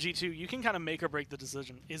this is where G2, you can kind of make or break the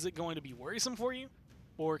decision. Is it going to be worrisome for you,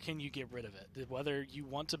 or can you get rid of it? Whether you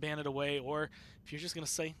want to ban it away, or if you're just going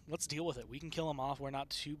to say, let's deal with it. We can kill him off. We're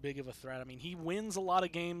not too big of a threat. I mean, he wins a lot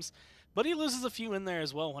of games, but he loses a few in there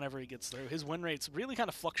as well whenever he gets through. His win rates really kind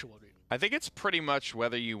of fluctuate. I think it's pretty much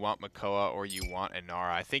whether you want Makoa or you want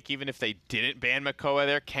Inara. I think even if they didn't ban Makoa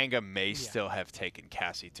there, Kanga may still have taken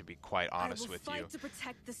Cassie, to be quite honest with you.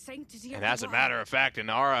 And as a matter of fact,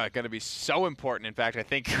 Inara going to be so important. In fact, I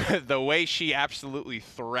think the way she absolutely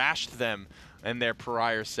thrashed them in their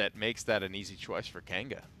prior set makes that an easy choice for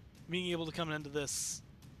Kanga. Being able to come into this,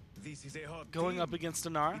 going up against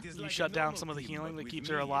Inara, you shut down some of the healing that keeps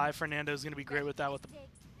her alive. Fernando's going to be great with that with the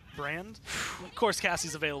brand. Of course,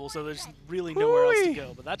 Cassie's available, so there's really nowhere else to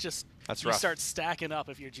go. But that's you start stacking up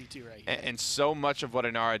if you're G2 right here. And so much of what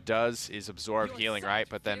Inara does is absorb healing, right?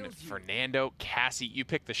 But then Fernando, Cassie, you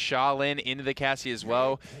pick the Shaolin into the Cassie as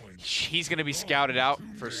well. He's going to be scouted out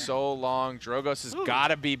for so long. Drogos has got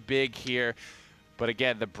to be big here. But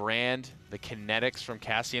again, the brand, the kinetics from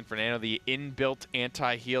Cassie and Fernando, the inbuilt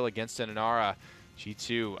anti-heal against an Inara,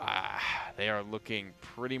 G2, they are looking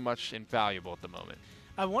pretty much invaluable at the moment.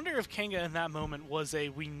 I wonder if Kanga in that moment was a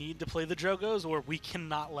we need to play the Drogos, or we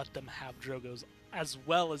cannot let them have Drogos as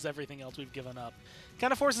well as everything else we've given up.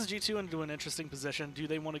 Kind of forces G2 into an interesting position. Do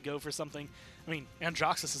they want to go for something? I mean,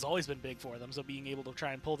 Androxus has always been big for them, so being able to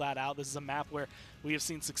try and pull that out. This is a map where we have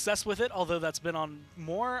seen success with it, although that's been on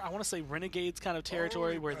more, I want to say, Renegades kind of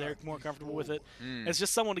territory where they're more comfortable with it. It's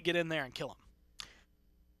just someone to get in there and kill them.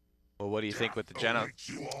 Well, what do you think with the Genos?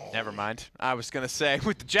 Never mind. I was going to say,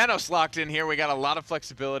 with the Genos locked in here, we got a lot of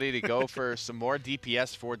flexibility to go for some more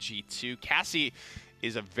DPS for G2. Cassie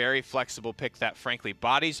is a very flexible pick that, frankly,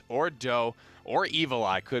 Bodies or Doe or Evil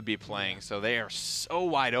Eye could be playing. So they are so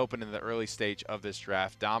wide open in the early stage of this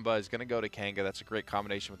draft. Damba is going to go to Kanga. That's a great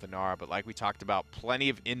combination with Inara. But like we talked about, plenty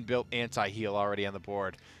of inbuilt anti-heal already on the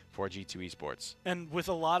board for G2 Esports. And with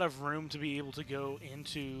a lot of room to be able to go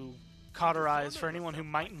into Cauterize for anyone who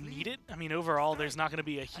might need it. I mean, overall, there's not going to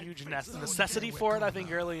be a huge necessity for it, I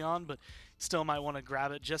think, early on, but still might want to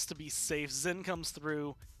grab it just to be safe. Zen comes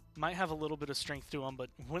through, might have a little bit of strength to him, but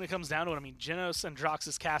when it comes down to it, I mean, Genos and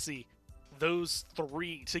Droxus Cassie, those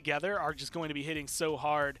three together are just going to be hitting so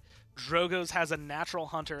hard. Drogoz has a natural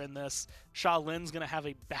hunter in this. Sha Lin's going to have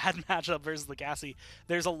a bad matchup versus the Cassie.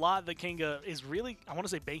 There's a lot that Kanga is really, I want to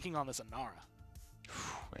say, banking on this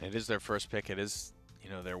Inara. It is their first pick. It is, you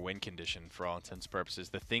know, their win condition for all intents and purposes.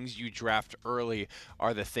 The things you draft early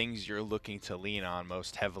are the things you're looking to lean on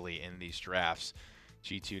most heavily in these drafts.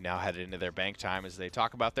 G2 now headed into their bank time as they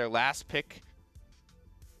talk about their last pick.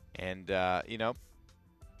 And, you know,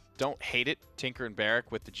 don't hate it. Tinker and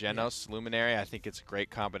Barrack with the Genos Luminary. I think it's a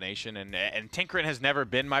great combination. And Tinkerin has never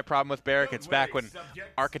been my problem with Barrack. It's back when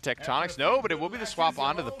Architectonics. No, but it will be the swap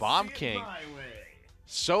onto the Bomb King.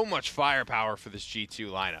 So much firepower for this G2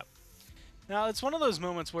 lineup. Now, it's one of those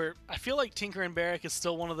moments where I feel like Tinker and Barrack is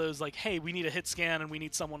still one of those, like, hey, we need a hit scan and we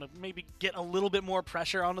need someone to maybe get a little bit more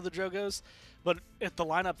pressure onto the Drogoz. But if the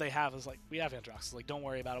lineup they have is like, we have Androx, like, don't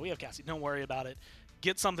worry about it. We have Cassie, don't worry about it.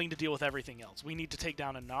 Get something to deal with everything else. We need to take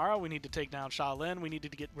down Inara. We need to take down Sha Lin. We need to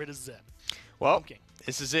get rid of Zen. Well,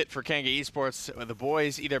 this is it for Kanga Esports. The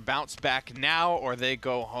boys either bounce back now or they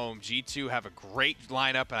go home. G2 have a great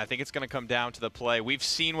lineup, and I think it's going to come down to the play. We've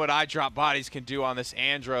seen what iDrop Bodies can do on this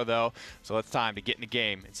Andro, though, so it's time to get in the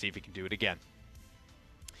game and see if he can do it again.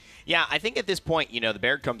 Yeah, I think at this point, you know, the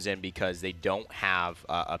Bear comes in because they don't have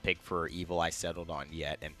a pick for Evil Eye settled on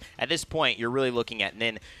yet. And at this point, you're really looking at, and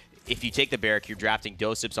then if you take the Barrack, you're drafting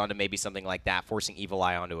Dosips onto maybe something like that, forcing Evil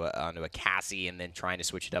Eye onto a Cassie and then trying to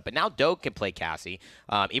switch it up. But now Do can play Cassie.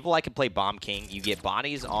 Evil Eye can play Bomb King. You get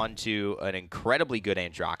Bodies onto an incredibly good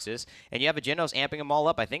Androxus, and you have a Genos amping them all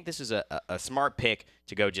up. I think this is a smart pick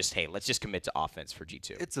to go just, hey, let's just commit to offense for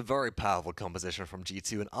G2. It's a very powerful composition from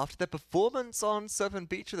G2, and after their performance on Serpent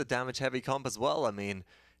Beach with a damage-heavy comp as well, I mean,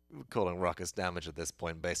 we're calling ruckus damage at this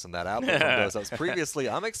point based on that output from those ups previously.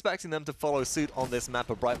 I'm expecting them to follow suit on this map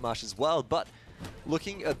of Bright Marsh as well, but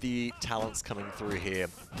looking at the talents coming through here,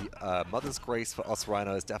 the Mother's Grace for us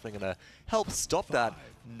Rhino is definitely going to help stop that,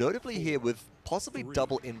 notably here with possibly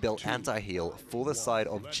double inbuilt anti-heal for the side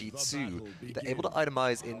of G2. They're able to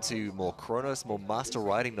itemize into more Chronos, more Master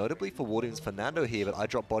Riding, notably for Wardian's Fernando here, but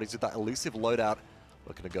iDrop Bodies with that elusive loadout.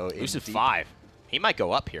 Looking to go in Elusive deep. 5. He might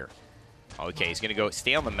go up here. Okay, he's going to go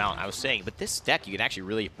stay on the mount, I was saying. But this deck, you can actually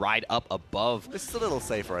really ride up above. This is a little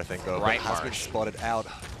safer, I think, though. Bright Has been Marsh. Spotted out.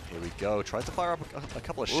 Here we go. Tries to fire up a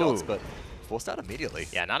couple of shots, but forced out immediately.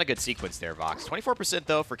 Yeah, not a good sequence there, Vox. 24%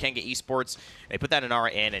 though for Kanga Esports. They put that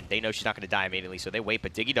Inara in, and they know she's not going to die immediately, so they wait.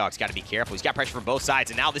 But Diggy Dog's got to be careful. He's got pressure from both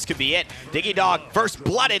sides, and now this could be it. Diggy Dog first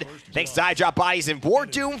blooded, thanks to iDrop Bodies, and War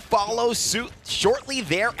Doom follows suit shortly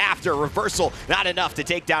thereafter. Reversal, not enough to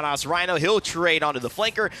take down Os Rhino. He'll trade onto the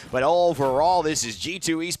flanker, but overall, this is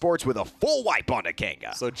G2 Esports with a full wipe onto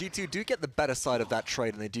Kanga. So G2 do get the better side of that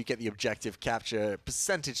trade, and they do get the objective capture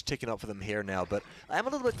percentage ticking up for them here now. But I am a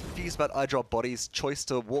little bit confused about iDrop Bodies' choice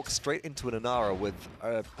to walk straight into an Inara with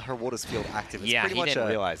her Waters Field active. It's Yeah, pretty he much didn't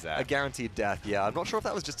realize that. a guaranteed death. Yeah, I'm not sure if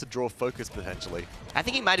that was just to draw focus potentially. I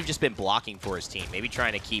think he might have just been blocking for his team, maybe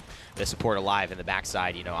trying to keep the support alive in the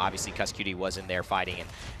backside. You know, obviously Cuscutie was in there fighting, and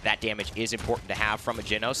that damage is important to have from a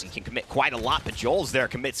Genos. He can commit quite a lot, but Joel's there,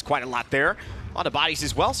 commits quite a lot there. On the Bodies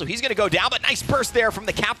as well, so he's going to go down, but nice burst there from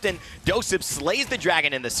the captain. Dosip slays the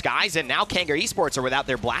dragon in the skies, and now Kanga Esports are without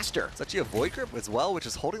their blaster. It's actually a Void Grip as well, which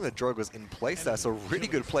is holding the Drogoz in place there, so really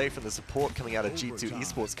good play from the support coming out of G2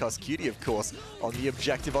 Esports. Cuscutie, of course, on the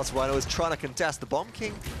objective. Us Rhino is trying to contest. The Bomb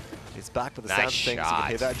King is back with the sound of things. You can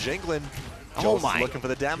hear that jingling. Joel's looking for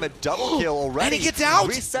the damage. Double kill already. And he gets out.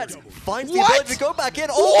 Resets. Finds the ability to go back in.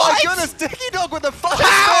 Oh my goodness. Diggy Dog with the fire.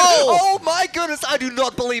 How? Oh my goodness. I do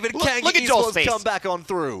not believe it. Kanga look at Joel's Esports face. come back on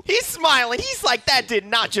through. He's smiling. He's like, that did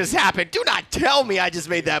not just happen. Do not tell me I just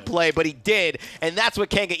made that play, but he did. And that's what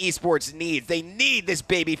Kanga Esports needs. They need this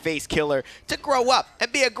babyface killer to grow up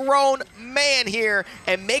and be a grown man here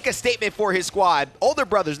and make a statement for his squad. Older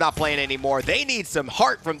brother's not playing anymore. They need some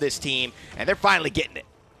heart from this team, and they're finally getting it.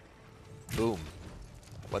 Boom.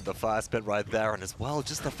 Went the fire spin right there, and as well,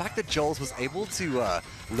 just the fact that Joel's was able to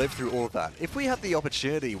live through all of that. If we have the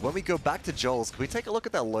opportunity, when we go back to Joel's, can we take a look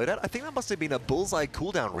at that loadout? I think that must have been a bullseye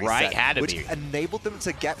cooldown reset. Right, had to which be. enabled them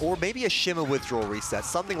to get, or maybe a shimmer withdrawal reset,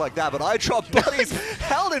 something like that, but I drop buddies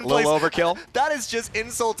held in place. Little overkill. That is just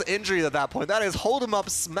insult to injury at that point. That is hold him up,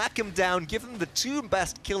 smack him down, give them the 2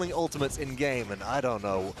 best killing ultimates in game, and I don't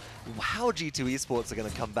know how G2 Esports are going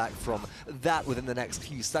to come back from that within the next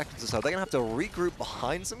few seconds or so. They're going to have to regroup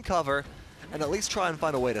behind some cover and at least try and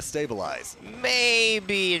find a way to stabilize.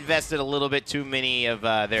 Maybe invested a little bit too many of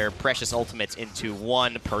their precious ultimates into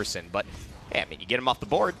one person, but hey, I mean, you get them off the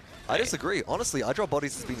board. I disagree. Honestly, I drop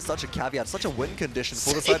bodies has been such a caveat, such a win condition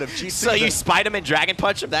for the side of G2. So you spite them and dragon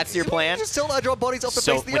punch them? That's your plan? Just tell I drop bodies off the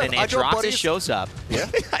face of the earth. So when an Androxus shows up, yeah?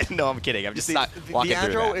 No, I'm kidding. I'm just not walking the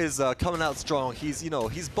through Andro that. is coming out strong. He's,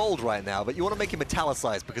 he's bold right now, but you want to make him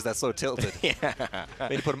italicized because they're so tilted. Yeah.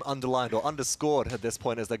 Maybe put him underlined or underscored at this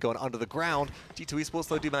point as they're going under the ground. G2 Esports,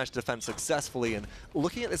 though, do manage to defend successfully. And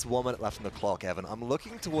looking at this 1 minute left on the clock, Evan, I'm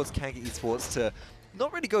looking towards Kanga Esports to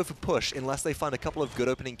not really go for push unless they find a couple of good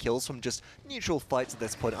opening kills from just neutral fights at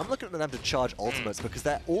this point. I'm looking at them to charge ultimates because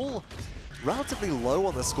they're all relatively low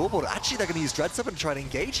on the scoreboard. Actually, they're going to use Dreadsup and try to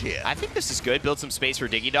engage here. I think this is good. Build some space for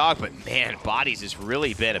Diggy Dog, but man, Bodies has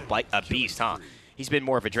really been a beast, huh? He's been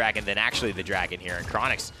more of a dragon than actually the dragon here. And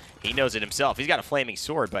Chronix, he knows it himself. He's got a flaming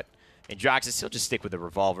sword, but Androxus, he'll just stick with the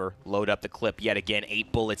revolver, load up the clip yet again.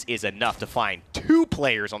 8 bullets is enough to find 2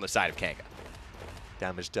 players on the side of Kanga.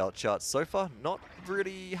 Damage dealt charts so far, not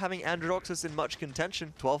really having Androxus in much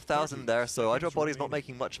contention. 12,000 there, so Hydro Body's not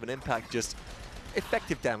making much of an impact, just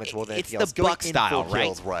effective damage more than anything else. It's the Buck Going in style, for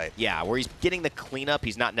kills, right? Yeah, where he's getting the cleanup.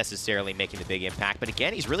 He's not necessarily making the big impact, but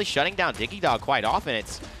again, he's really shutting down Diggy Dog quite often.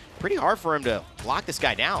 It's pretty hard for him to lock this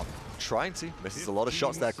guy down. Trying to. Misses a lot of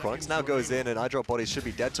shots there. Chronix now goes in, and Hydro Body should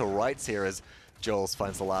be dead to rights here as Jules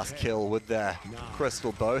finds the last kill with their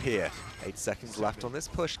crystal bow here. 8 seconds left on this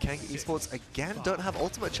push. Kanga Esports again don't have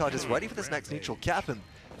ultimate charges ready for this next neutral cap, and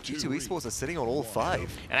G2 Esports are sitting on all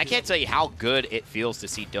 5. And I can't tell you how good it feels to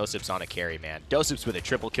see Dosips on a carry, man. Dosips with a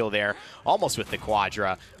triple kill there, almost with the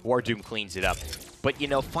Quadra. Wardoom cleans it up. But, you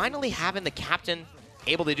know, finally having the captain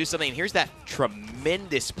able to do something, and here's that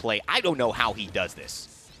tremendous play. I don't know how he does this.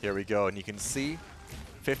 Here we go, and you can see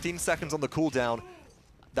 15 seconds on the cooldown.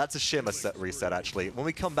 That's a shimmer set reset, actually. When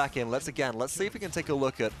we come back in, let's see if we can take a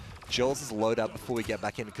look at Jules' loadout before we get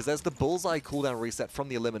back in, because there's the bullseye cooldown reset from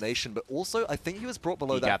the elimination, but also I think he was brought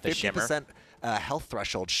below that 50% health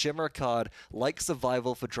threshold. Shimmer card, like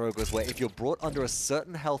Survival for Drogos, where if you're brought under a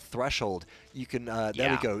certain health threshold, you can, there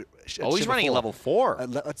we go. Oh, he's running at level 4.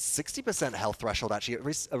 That's 60% health threshold, actually. It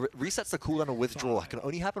resets the cooldown and withdrawal. It can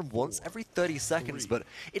only happen once every 30 seconds, but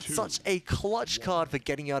it's such a clutch card for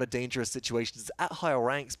getting out of dangerous situations at higher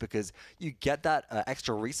ranks because you get that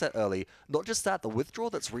extra reset early. Not just that, the withdrawal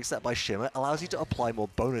that's reset by Shimmer allows you to apply more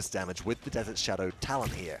bonus damage with the Desert Shadow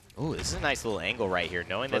talent here. Ooh, this is a nice little angle right here,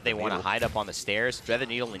 knowing that they want to hide up on the stairs. Thread the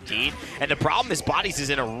Needle indeed. And the problem is Bodies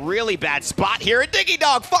is in a really bad spot here, and Diggy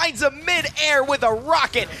Dog finds him mid-air with a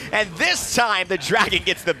rocket, and this time the Dragon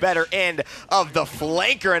gets the better end of the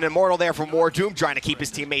flanker. An Immortal there from Wardoom, trying to keep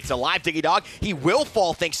his teammates alive. Diggy Dog, he will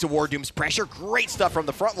fall thanks to Wardoom's pressure. Great stuff from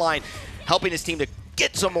the front line, helping his team to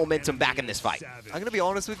get some momentum back in this fight. I'm going to be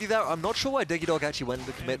honest with you there. I'm not sure why Diggy Dog actually went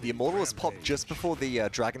to commit. The Immortal was popped just before the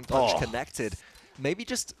Dragon Punch connected. Maybe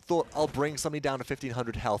just thought, I'll bring somebody down to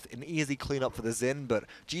 1,500 health. An easy cleanup for the Xin, but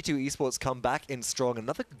G2 Esports come back in strong.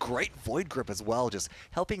 Another great Void Grip as well, just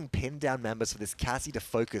helping pin down members for this Cassie to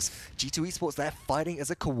focus. G2 Esports, they're fighting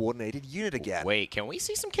as a coordinated unit again. Wait, can we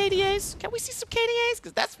see some KDAs? Can we see some KDAs?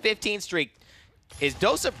 Because that's 15 streak. Is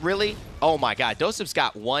Dosip really? Oh my god, Dosip's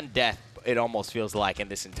got 1 death, it almost feels like, in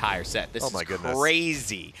this entire set. This is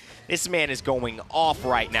crazy. This man is going off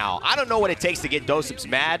right now. I don't know what it takes to get Dosips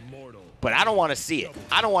mad, but I don't want to see it.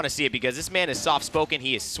 I don't want to see it because this man is soft-spoken.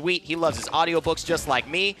 He is sweet. He loves his audiobooks just like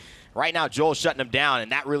me. Right now, Joel's shutting him down,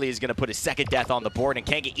 and that really is going to put his second death on the board. And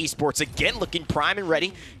Kanga Esports again looking prime and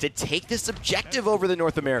ready to take this objective over the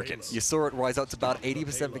North Americans. You saw it rise up to about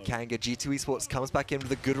 80% for Kanga. G2 Esports comes back in with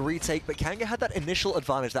a good retake, but Kanga had that initial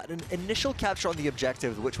advantage, that initial capture on the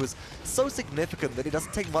objective, which was so significant that it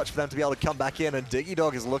doesn't take much for them to be able to come back in. And Diggy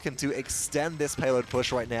Dog is looking to extend this payload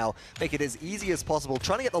push right now, make it as easy as possible,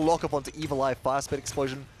 trying to get the lockup onto Evil Eye Fire Spit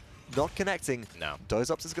Explosion. Not connecting. No.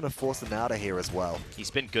 Dozops is going to force them out of here as well. He's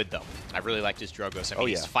been good, though. I really liked his Drogos. I mean,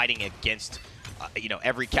 he's fighting against, you know,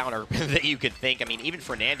 every counter that you could think. I mean, even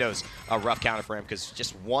Fernando's a rough counter for him because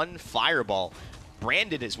just 1 fireball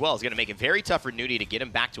Brandon as well is going to make it very tough for Nudie to get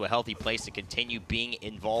him back to a healthy place to continue being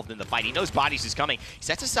involved in the fight. He knows Bodies is coming. He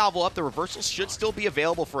sets a salvo up. The reversal should still be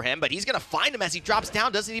available for him, but he's going to find him as he drops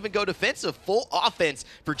down. Doesn't even go defensive. Full offense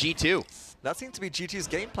for G2. That seems to be G2's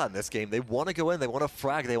game plan this game. They want to go in, they want to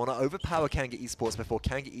frag, they want to overpower Kanga Esports before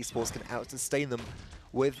Kanga Esports can out-sustain them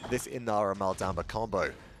with this Inara Maldamba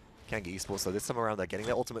combo. Kanga Esports, though, this time around, they're getting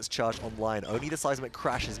their ultimates charged online. Only the seismic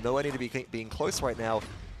crashes. Nowhere near to be being close right now.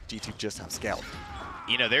 G2 just have scaled.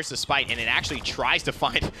 You know, there's the spite, and it actually tries to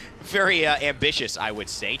find, very ambitious, I would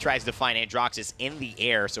say, tries to find Androxus in the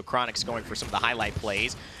air, so Chronic's going for some of the highlight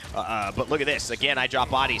plays. But look at this. Again, I drop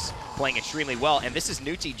Bodies playing extremely well, and this is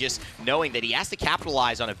Nuti just knowing that he has to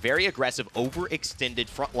capitalize on a very aggressive, overextended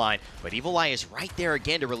front line, but Evil Eye is right there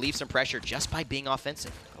again to relieve some pressure just by being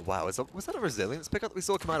offensive. Wow, was that a resilience pickup that we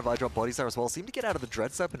saw come out of iDrop Bodies there as well? Seemed to get out of the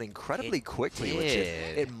Dread Serpent incredibly quickly, which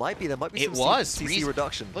there might be some CC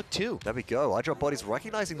reduction. Look, too. There we go. iDrop Bodies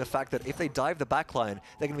recognizing the fact that if they dive the backline,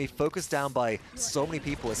 they're going to be focused down by so many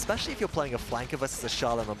people, especially if you're playing a flanker versus a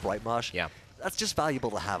Charlotte on Brightmarsh. Yeah. That's just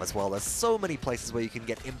valuable to have as well. There's so many places where you can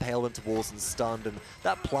get impaled into walls and stunned, and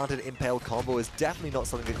that planted impale combo is definitely not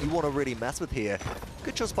something that you want to really mess with here.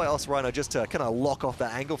 Good choice by Rhino just to kind of lock off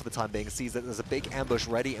that angle for the time being. Sees that there's a big ambush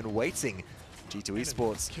ready and waiting. G2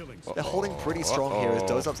 Esports, they're holding pretty strong here as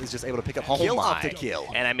Dozups is just able to pick up kill after kill.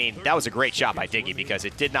 And I mean, that was a great shot by Diggy because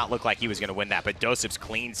it did not look like he was going to win that, but Dozups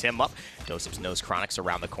cleans him up. Dozups knows Chronic's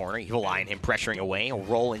around the corner. Evil Eye and him pressuring away. He'll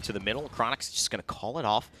roll into the middle. Chronic's just going to call it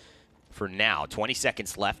off for now. 20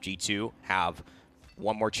 seconds left. G2 have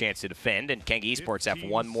one more chance to defend, and Kanga Esports have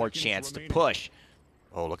one more chance to push.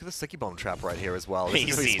 Oh, look at the sticky bomb trap right here as well. This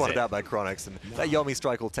is going to be spotted out by Chronix, and that Yomi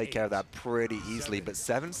strike will take care of that pretty easily. But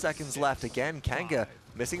 7 seconds left. Again, Kanga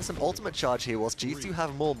missing some ultimate charge here, whilst G2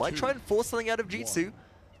 have more. Might try and force something out of G2,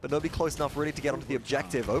 but nobody close enough really to get onto the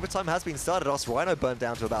objective. Overtime has been started. Rhino burned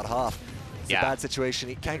down to about half. It's a bad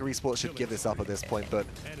situation. Kanga Esports should give this up at this point, but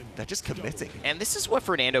they're just committing. And this is what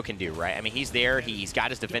Fernando can do, right? I mean, he's there. He's got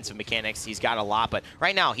his defensive mechanics. He's got a lot, but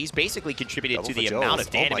right now he's basically contributed to the amount of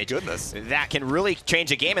damage that can really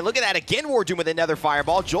change a game. And look at that again, Wardoom with another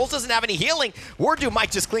fireball. Jules doesn't have any healing. Wardoom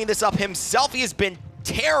might just clean this up himself. He has been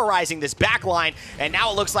terrorizing this back line, and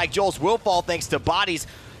now it looks like Jules will fall thanks to Bodies.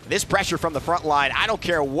 This pressure from the front line, I don't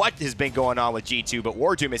care what has been going on with G2, but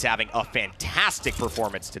Wardoom is having a fantastic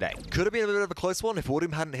performance today. Could have been a bit of a close one. If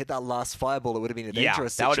Wardoom hadn't hit that last fireball, it would have been a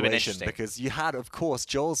dangerous situation. Because you had, of course,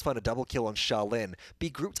 Joel's find a double kill on Charlene, be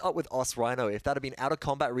grouped up with Rhino. If that had been out of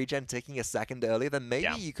combat regen taking a second earlier, then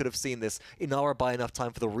maybe you could have seen this Inara buy enough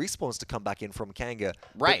time for the respawns to come back in from Kanga.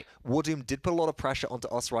 Right. But Wardoom did put a lot of pressure onto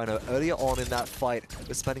Rhino earlier on in that fight.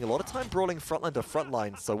 Was spending a lot of time brawling frontline to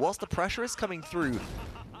frontline. So whilst the pressure is coming through,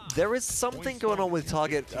 there is something going on with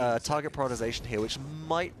target prioritization here, which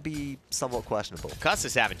might be somewhat questionable. Cuss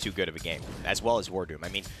is having too good of a game, as well as Wardoom. I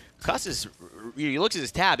mean, Cuss is, he looks at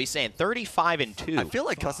his tab, he's saying 35-2. I feel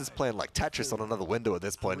like Cuss is playing like Tetris on another window at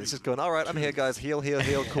this point. He's just going, all right, I'm here, guys. Heal, heal,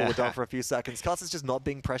 heal. Cool, we're done for a few seconds. Cuss is just not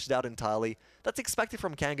being pressured out entirely. That's expected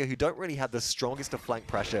from Kanga, who don't really have the strongest of flank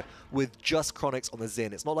pressure with just Chronix on the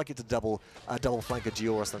Xin. It's not like it's a double flanker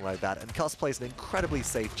duel or something like that. And Cuss plays an incredibly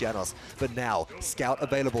safe Genos. But now, Scout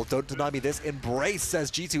available. Don't deny me this. Embrace,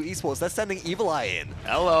 says G2 Esports. They're sending Evil Eye in.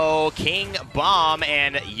 Hello, King Bomb,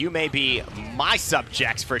 and you may be my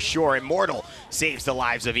subjects for sure. Immortal saves the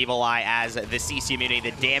lives of Evil Eye as the CC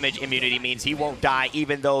immunity. The damage immunity means he won't die,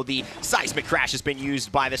 even though the seismic crash has been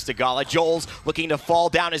used by the Stigala. Joel's looking to fall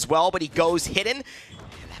down as well, but he goes hidden. And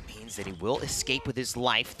that means that he will escape with his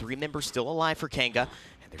life. 3 members still alive for Kanga,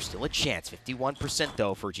 and there's still a chance. 51%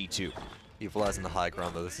 though for G2. Evil Eye's in the high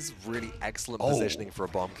ground, though. This is really excellent positioning for a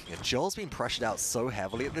Bomb King. And Joel's been pressured out so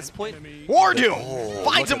heavily at this point. Wardoom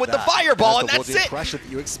finds him with the fireball, and that's it. Pressure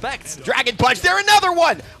that you expect. Dragon Punch, there another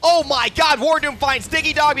one. Oh my God, Wardoom finds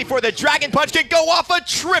Diggy Dog before the Dragon Punch can go off. A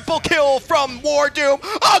triple kill from Wardoom.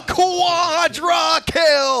 A quadra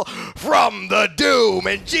kill from the Doom.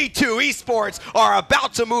 And G2 Esports are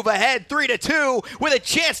about to move ahead 3-2 with a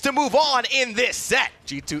chance to move on in this set.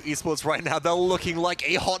 G2 Esports right now, they're looking like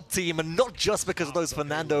a hot team, and not just because of those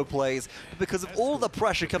Fernando plays, but because of all the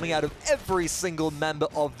pressure coming out of every single member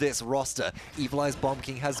of this roster. Evil Eye's Bomb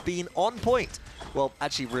King has been on point. Well,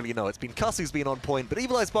 actually, really, no. It's been Cuss who's been on point, but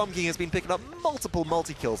Evil Eye's Bomb King has been picking up multiple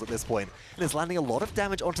multi-kills at this point, and is landing a lot of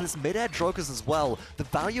damage onto this mid-air Drogas as well, the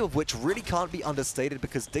value of which really can't be understated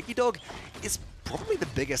because Diggy Dog is probably the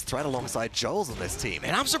biggest threat alongside Joel's on this team.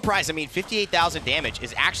 And I'm surprised. I mean, 58,000 damage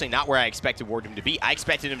is actually not where I expected Wardoom to be. I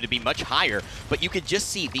expected him to be much higher, but you could just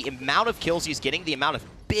see the amount of kills he's getting, the amount of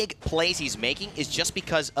big plays he's making is just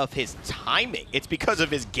because of his timing. It's because of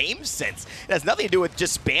his game sense. It has nothing to do with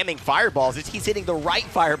just spamming fireballs. He's hitting the right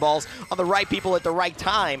fireballs on the right people at the right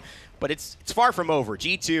time. But it's far from over.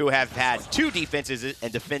 G2 have had 2 defenses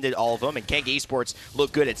and defended all of them, and Kanga Esports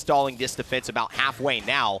look good at stalling this defense about halfway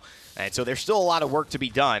now. And so there's still a lot of work to be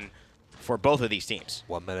done for both of these teams.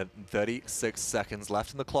 1 minute and 36 seconds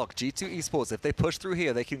left in the clock. G2 Esports, if they push through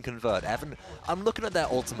here, they can convert. Evan, I'm looking at their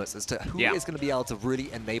ultimates as to who is going to be able to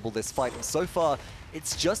really enable this fight. And so far,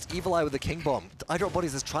 it's just Evil Eye with the King Bomb. iDrop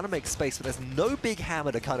Bodies is trying to make space, but there's no big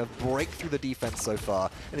hammer to kind of break through the defense so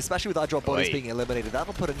far. And especially with iDrop Bodies being eliminated,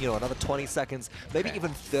 that'll put in, you know, another 20 seconds, maybe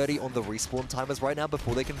even 30 on the respawn timers right now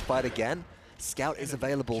before they can fight again. Scout is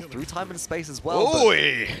available through time and space as well.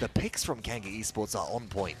 The picks from Kanga Esports are on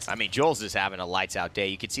point. I mean, Joel's is having a lights-out day.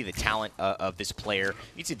 You can see the talent of this player.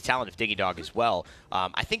 You can see the talent of Diggy Dog as well.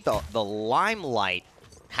 I think the limelight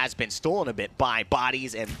has been stolen a bit by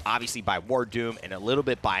Bodies and obviously by Wardoom and a little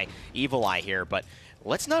bit by Evil Eye here. But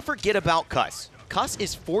let's not forget about Cuss. Cuss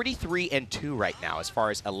is 43-2 right now as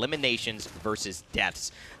far as eliminations versus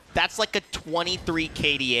deaths. That's like a 23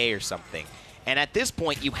 KDA or something. And at this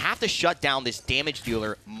point, you have to shut down this damage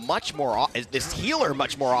dealer much more, this healer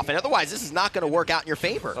much more often. Otherwise, this is not going to work out in your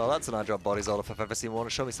favor. Oh, that's an iDrop Bodies ult if I've ever seen one.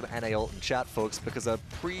 Show me some NA ult in chat, folks, because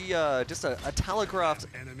just a telegraphed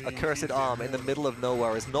accursed arm in the middle of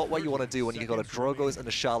nowhere is not what you want to do when you've got a Drogos and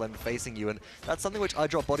a Shalin facing you. And that's something which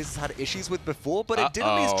iDrop Bodies has had issues with before, but it did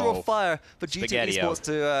at least draw fire for G2 Esports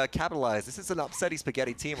to capitalize. This is an upsetty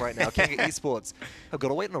spaghetti team right now. Kanga Esports have got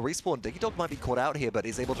to wait on a respawn. Diggy Dog might be caught out here, but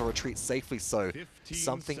is able to retreat safely. So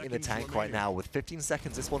something in the tank right now. With 15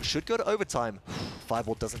 seconds, this one should go to overtime.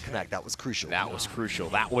 Fireball doesn't connect. That was crucial. That was crucial.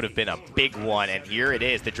 That would have been a big one. And here it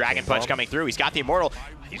is. The Dragon Punch coming through. He's got the Immortal.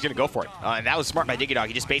 He's going to go for it. And that was smart by Diggy Dog.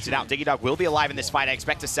 He just baits it out. Diggy Dog will be alive in this fight. I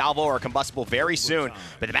expect a salvo or a combustible very soon.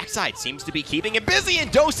 But the backside seems to be keeping him busy.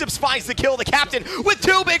 And Dosips finds the kill. The captain with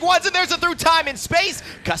 2 big ones. And there's a through time and space.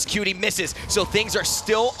 Cuss Cutie misses. So things are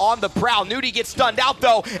still on the prowl. Nudie gets stunned out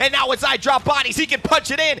though. And now it's iDrop Bodies. He can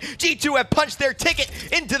punch it in. G2 have punched their ticket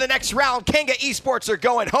into the next round. Kanga Esports are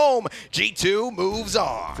going home. G2 moves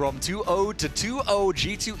on. From 2-0 to 2-0,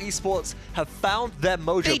 G2 Esports have found their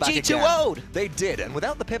mojo back again. They G2O'd. They did, and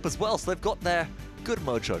without the pip as well, so they've got their good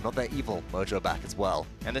mojo, not their evil mojo back as well.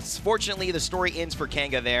 And this, fortunately, the story ends for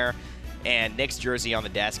Kanga there. And Nick's jersey on the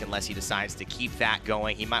desk, unless he decides to keep that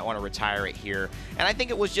going. He might want to retire it here. And I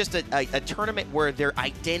think it was just a tournament where their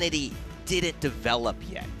identity didn't develop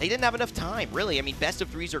yet. They didn't have enough time, really. I mean, best of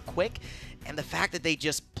threes are quick. And the fact that they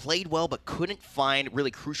just played well but couldn't find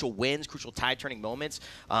really crucial wins, crucial tide-turning moments,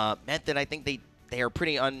 meant that I think they are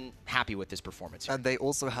pretty unhappy with this performance. And they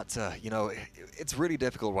also had to, you know, it's really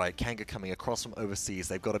difficult, right? Kanga coming across from overseas.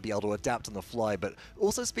 They've got to be able to adapt on the fly. But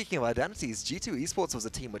also speaking of identities, G2 Esports was a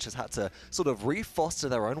team which has had to sort of re-foster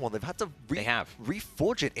their own one. They've had to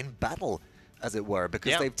reforge it in battle, as it were,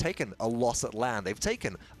 because they've taken a loss at LAN. They've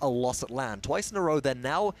taken a loss at LAN twice in a row. They're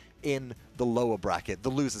now in the lower bracket,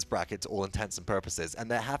 the losers bracket to all intents and purposes,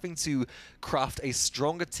 and they're having to craft a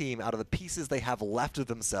stronger team out of the pieces they have left of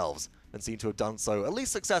themselves, and seem to have done so at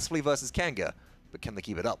least successfully versus Kanga. But can they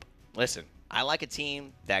keep it up? Listen, I like a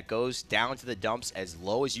team that goes down to the dumps as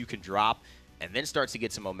low as you can drop and then starts to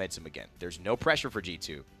get some momentum again. There's no pressure for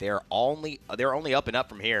G2. They're only up and up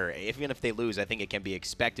from here. Even if they lose, I think it can be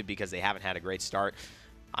expected because they haven't had a great start.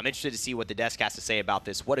 I'm interested to see what the desk has to say about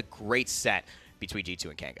this. What a great set between G2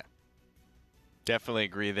 and Kanga. Definitely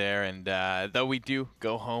agree there. And though we do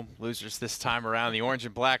go home losers this time around, the orange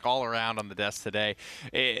and black all around on the desk today,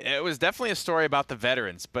 it was definitely a story about the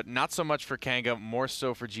veterans, but not so much for Kanga, more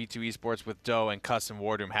so for G2 Esports with Doe and Cuss and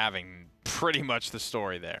Wardoom having pretty much the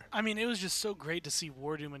story there. I mean, it was just so great to see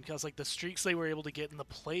Wardoom and Cuss, like the streaks they were able to get in the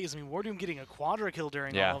plays. I mean, Wardoom getting a quadra kill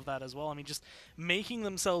during all of that as well. I mean, just making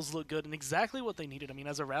themselves look good and exactly what they needed. I mean,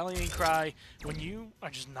 as a rallying cry, when you are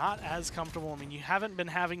just not as comfortable, I mean, you haven't been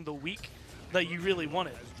having the week that you really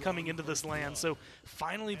wanted coming into this land. So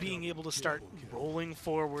finally being able to start rolling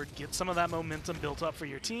forward, get some of that momentum built up for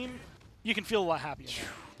your team, you can feel a lot happier.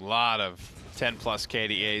 A lot of 10-plus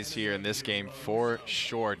KDAs here in this game for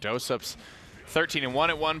sure. Dosips 13-1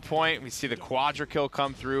 at one point. We see the quadra kill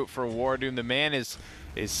come through for Wardoom. The man is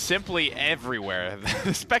simply everywhere.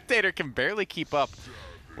 The spectator can barely keep up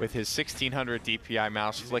with his 1600 DPI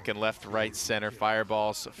mouse flicking left, right, center,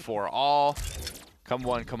 fireballs for all. Come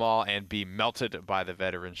one, come all, and be melted by the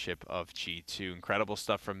veteranship of G2. Incredible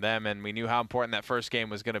stuff from them, and we knew how important that first game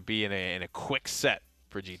was going to be in a quick set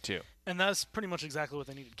for G2. And that's pretty much exactly what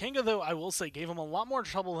they needed. Kanga, though, I will say, gave them a lot more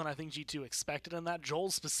trouble than I think G2 expected in that. Joel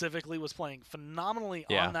specifically was playing phenomenally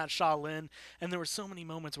on that Shaolin, and there were so many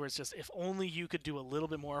moments where it's just, if only you could do a little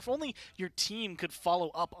bit more, if only your team could follow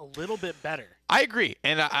up a little bit better. I agree,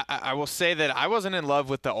 and I will say that I wasn't in love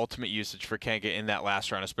with the ultimate usage for Kanga in that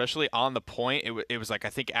last round, especially on the point. It was like, I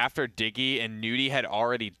think after Diggy and Nudie had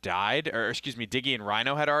already died, or excuse me, Diggy and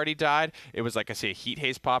Rhino had already died, it was like, I see a Heat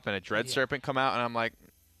Haze pop and a Dread Serpent come out, and I'm like,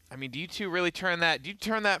 I mean, do you two really turn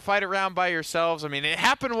that fight around by yourselves? I mean, it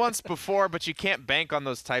happened once before, but you can't bank on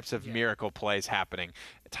those types of miracle plays happening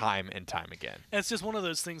time and time again. And it's just one of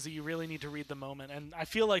those things that you really need to read the moment. And I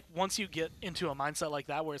feel like once you get into a mindset like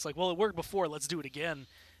that, where it's like, well, it worked before, let's do it again,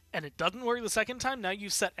 and it doesn't work the second time, now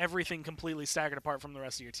you've set everything completely staggered apart from the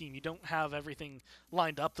rest of your team. You don't have everything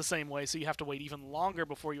lined up the same way, so you have to wait even longer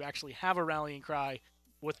before you actually have a rallying cry.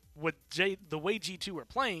 With the way G2 were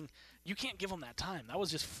playing, you can't give them that time. That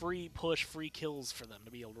was just free push, free kills for them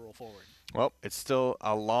to be able to roll forward. Well, it's still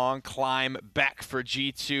a long climb back for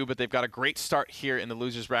G2, but they've got a great start here in the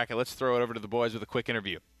losers bracket. Let's throw it over to the boys with a quick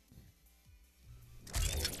interview.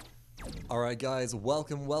 All right, guys,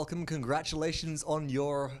 welcome. Congratulations on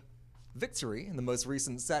your victory in the most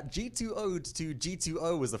recent set. G2-0'd to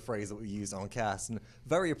G2-0 was the phrase that we used on cast, and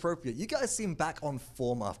very appropriate. You guys seem back on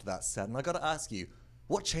form after that set, and I got to ask you,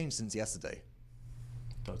 what changed since yesterday?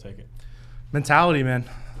 Don't take it. Mentality, man.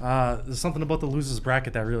 There's something about the losers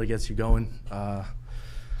bracket that really gets you going.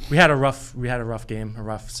 We had a rough game, a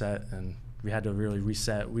rough set, and we had to really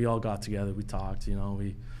reset. We all got together, we talked. You know,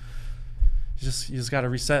 you just got to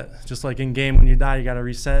reset. Just like in game, when you die, you got to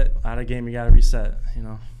reset. Out of game, you got to reset. You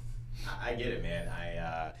know. I get it, man.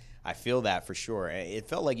 I feel that for sure. It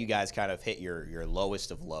felt like you guys kind of hit your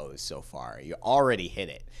lowest of lows so far. You already hit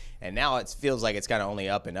it. And now it feels like it's kind of only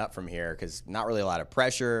up and up from here because not really a lot of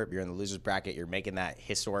pressure. You're in the losers bracket. You're making that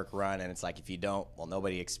historic run. And it's like if you don't, well,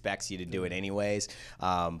 nobody expects you to do it anyways.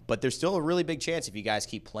 But there's still a really big chance if you guys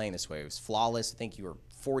keep playing this way. It was flawless. I think you were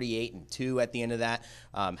 48-2 at the end of that.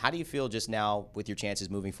 How do you feel just now with your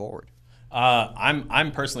chances moving forward?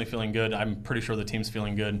 I'm personally feeling good. I'm pretty sure the team's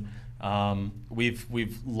feeling good.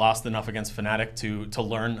 We've lost enough against Fnatic to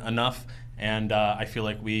learn enough, and I feel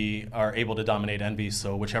like we are able to dominate Envy.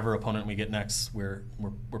 So whichever opponent we get next, we're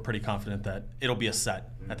pretty confident that it'll be a set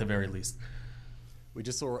at the very least. We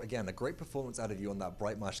just saw, again, a great performance out of you on that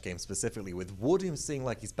Bright Marsh game specifically, with Wardoom seeing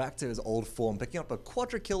like he's back to his old form, picking up a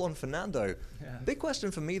quadra kill on Fernando. Yeah. Big question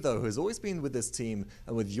for me, though, who's always been with this team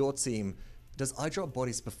and with your team, does iDrop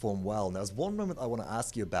Bodies perform well? Now, there's one moment I want to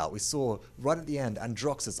ask you about. We saw right at the end,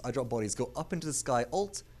 Androxus, iDrop Bodies, go up into the sky,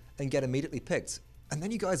 ult, and get immediately picked. And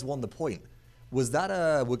then you guys won the point. Was that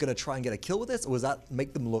we're going to try and get a kill with this, or was that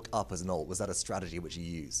make them look up as an ult? Was that a strategy which you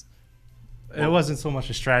use? It wasn't so much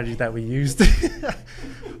a strategy that we used.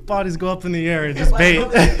 Bodies go up in the air and just bait.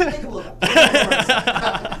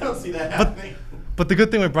 I don't see that happening. But the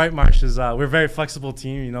good thing with Bright Marsh is we're a very flexible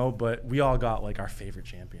team, you know, but we all got like our favorite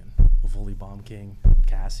champion. Fully Bomb King,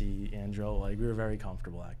 Cassie, Andro, like we were very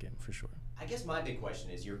comfortable that game for sure. I guess my big question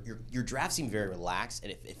is your draft seemed very relaxed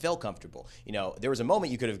and it felt comfortable. You know, there was a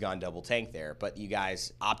moment you could have gone double tank there, but you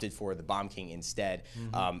guys opted for the Bomb King instead.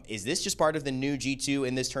 Is this just part of the new G2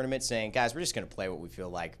 in this tournament saying, guys, we're just going to play what we feel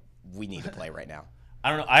like we need to play right now? I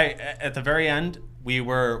don't know. At the very end, we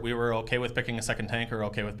were okay with picking a second tank or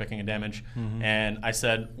okay with picking a damage. And I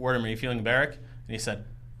said, Wardham, are you feeling Barrack? And he said,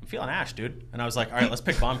 I'm feeling Ash, dude. And I was like, all right, let's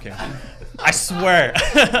pick Bomb King. I swear.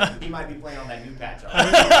 He might be playing on that new patch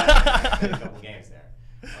already. A couple games there.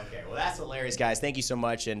 Okay, well, that's hilarious, guys. Thank you so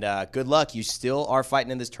much, and good luck. You still are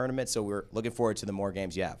fighting in this tournament, so we're looking forward to the more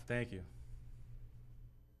games you have. Thank you.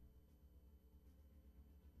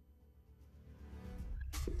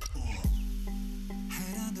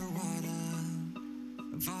 Head underwater,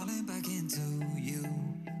 falling back into you.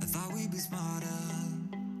 I thought we'd be smarter.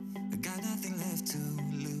 I got nothing left to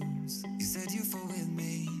lose. You said you fall with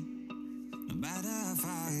me, no matter how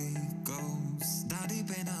far it goes. Down deep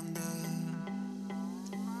and under,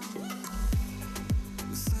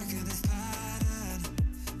 we're stuck in this pattern,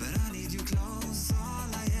 but I need you close. All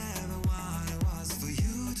I ever wanted was for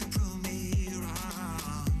you to prove me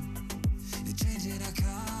wrong. You're changing our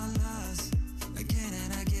colors again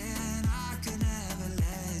and again. I could never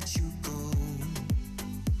let you go.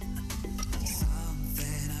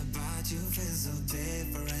 Something about you feels so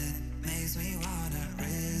different, makes me wanna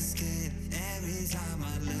risk it every time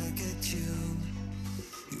I look at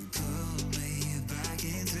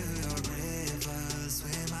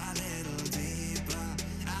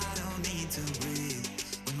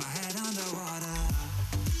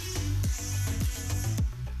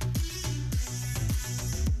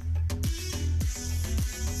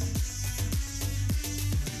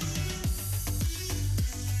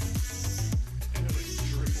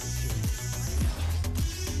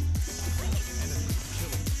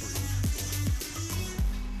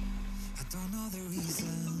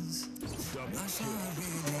I saw it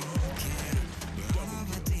reading.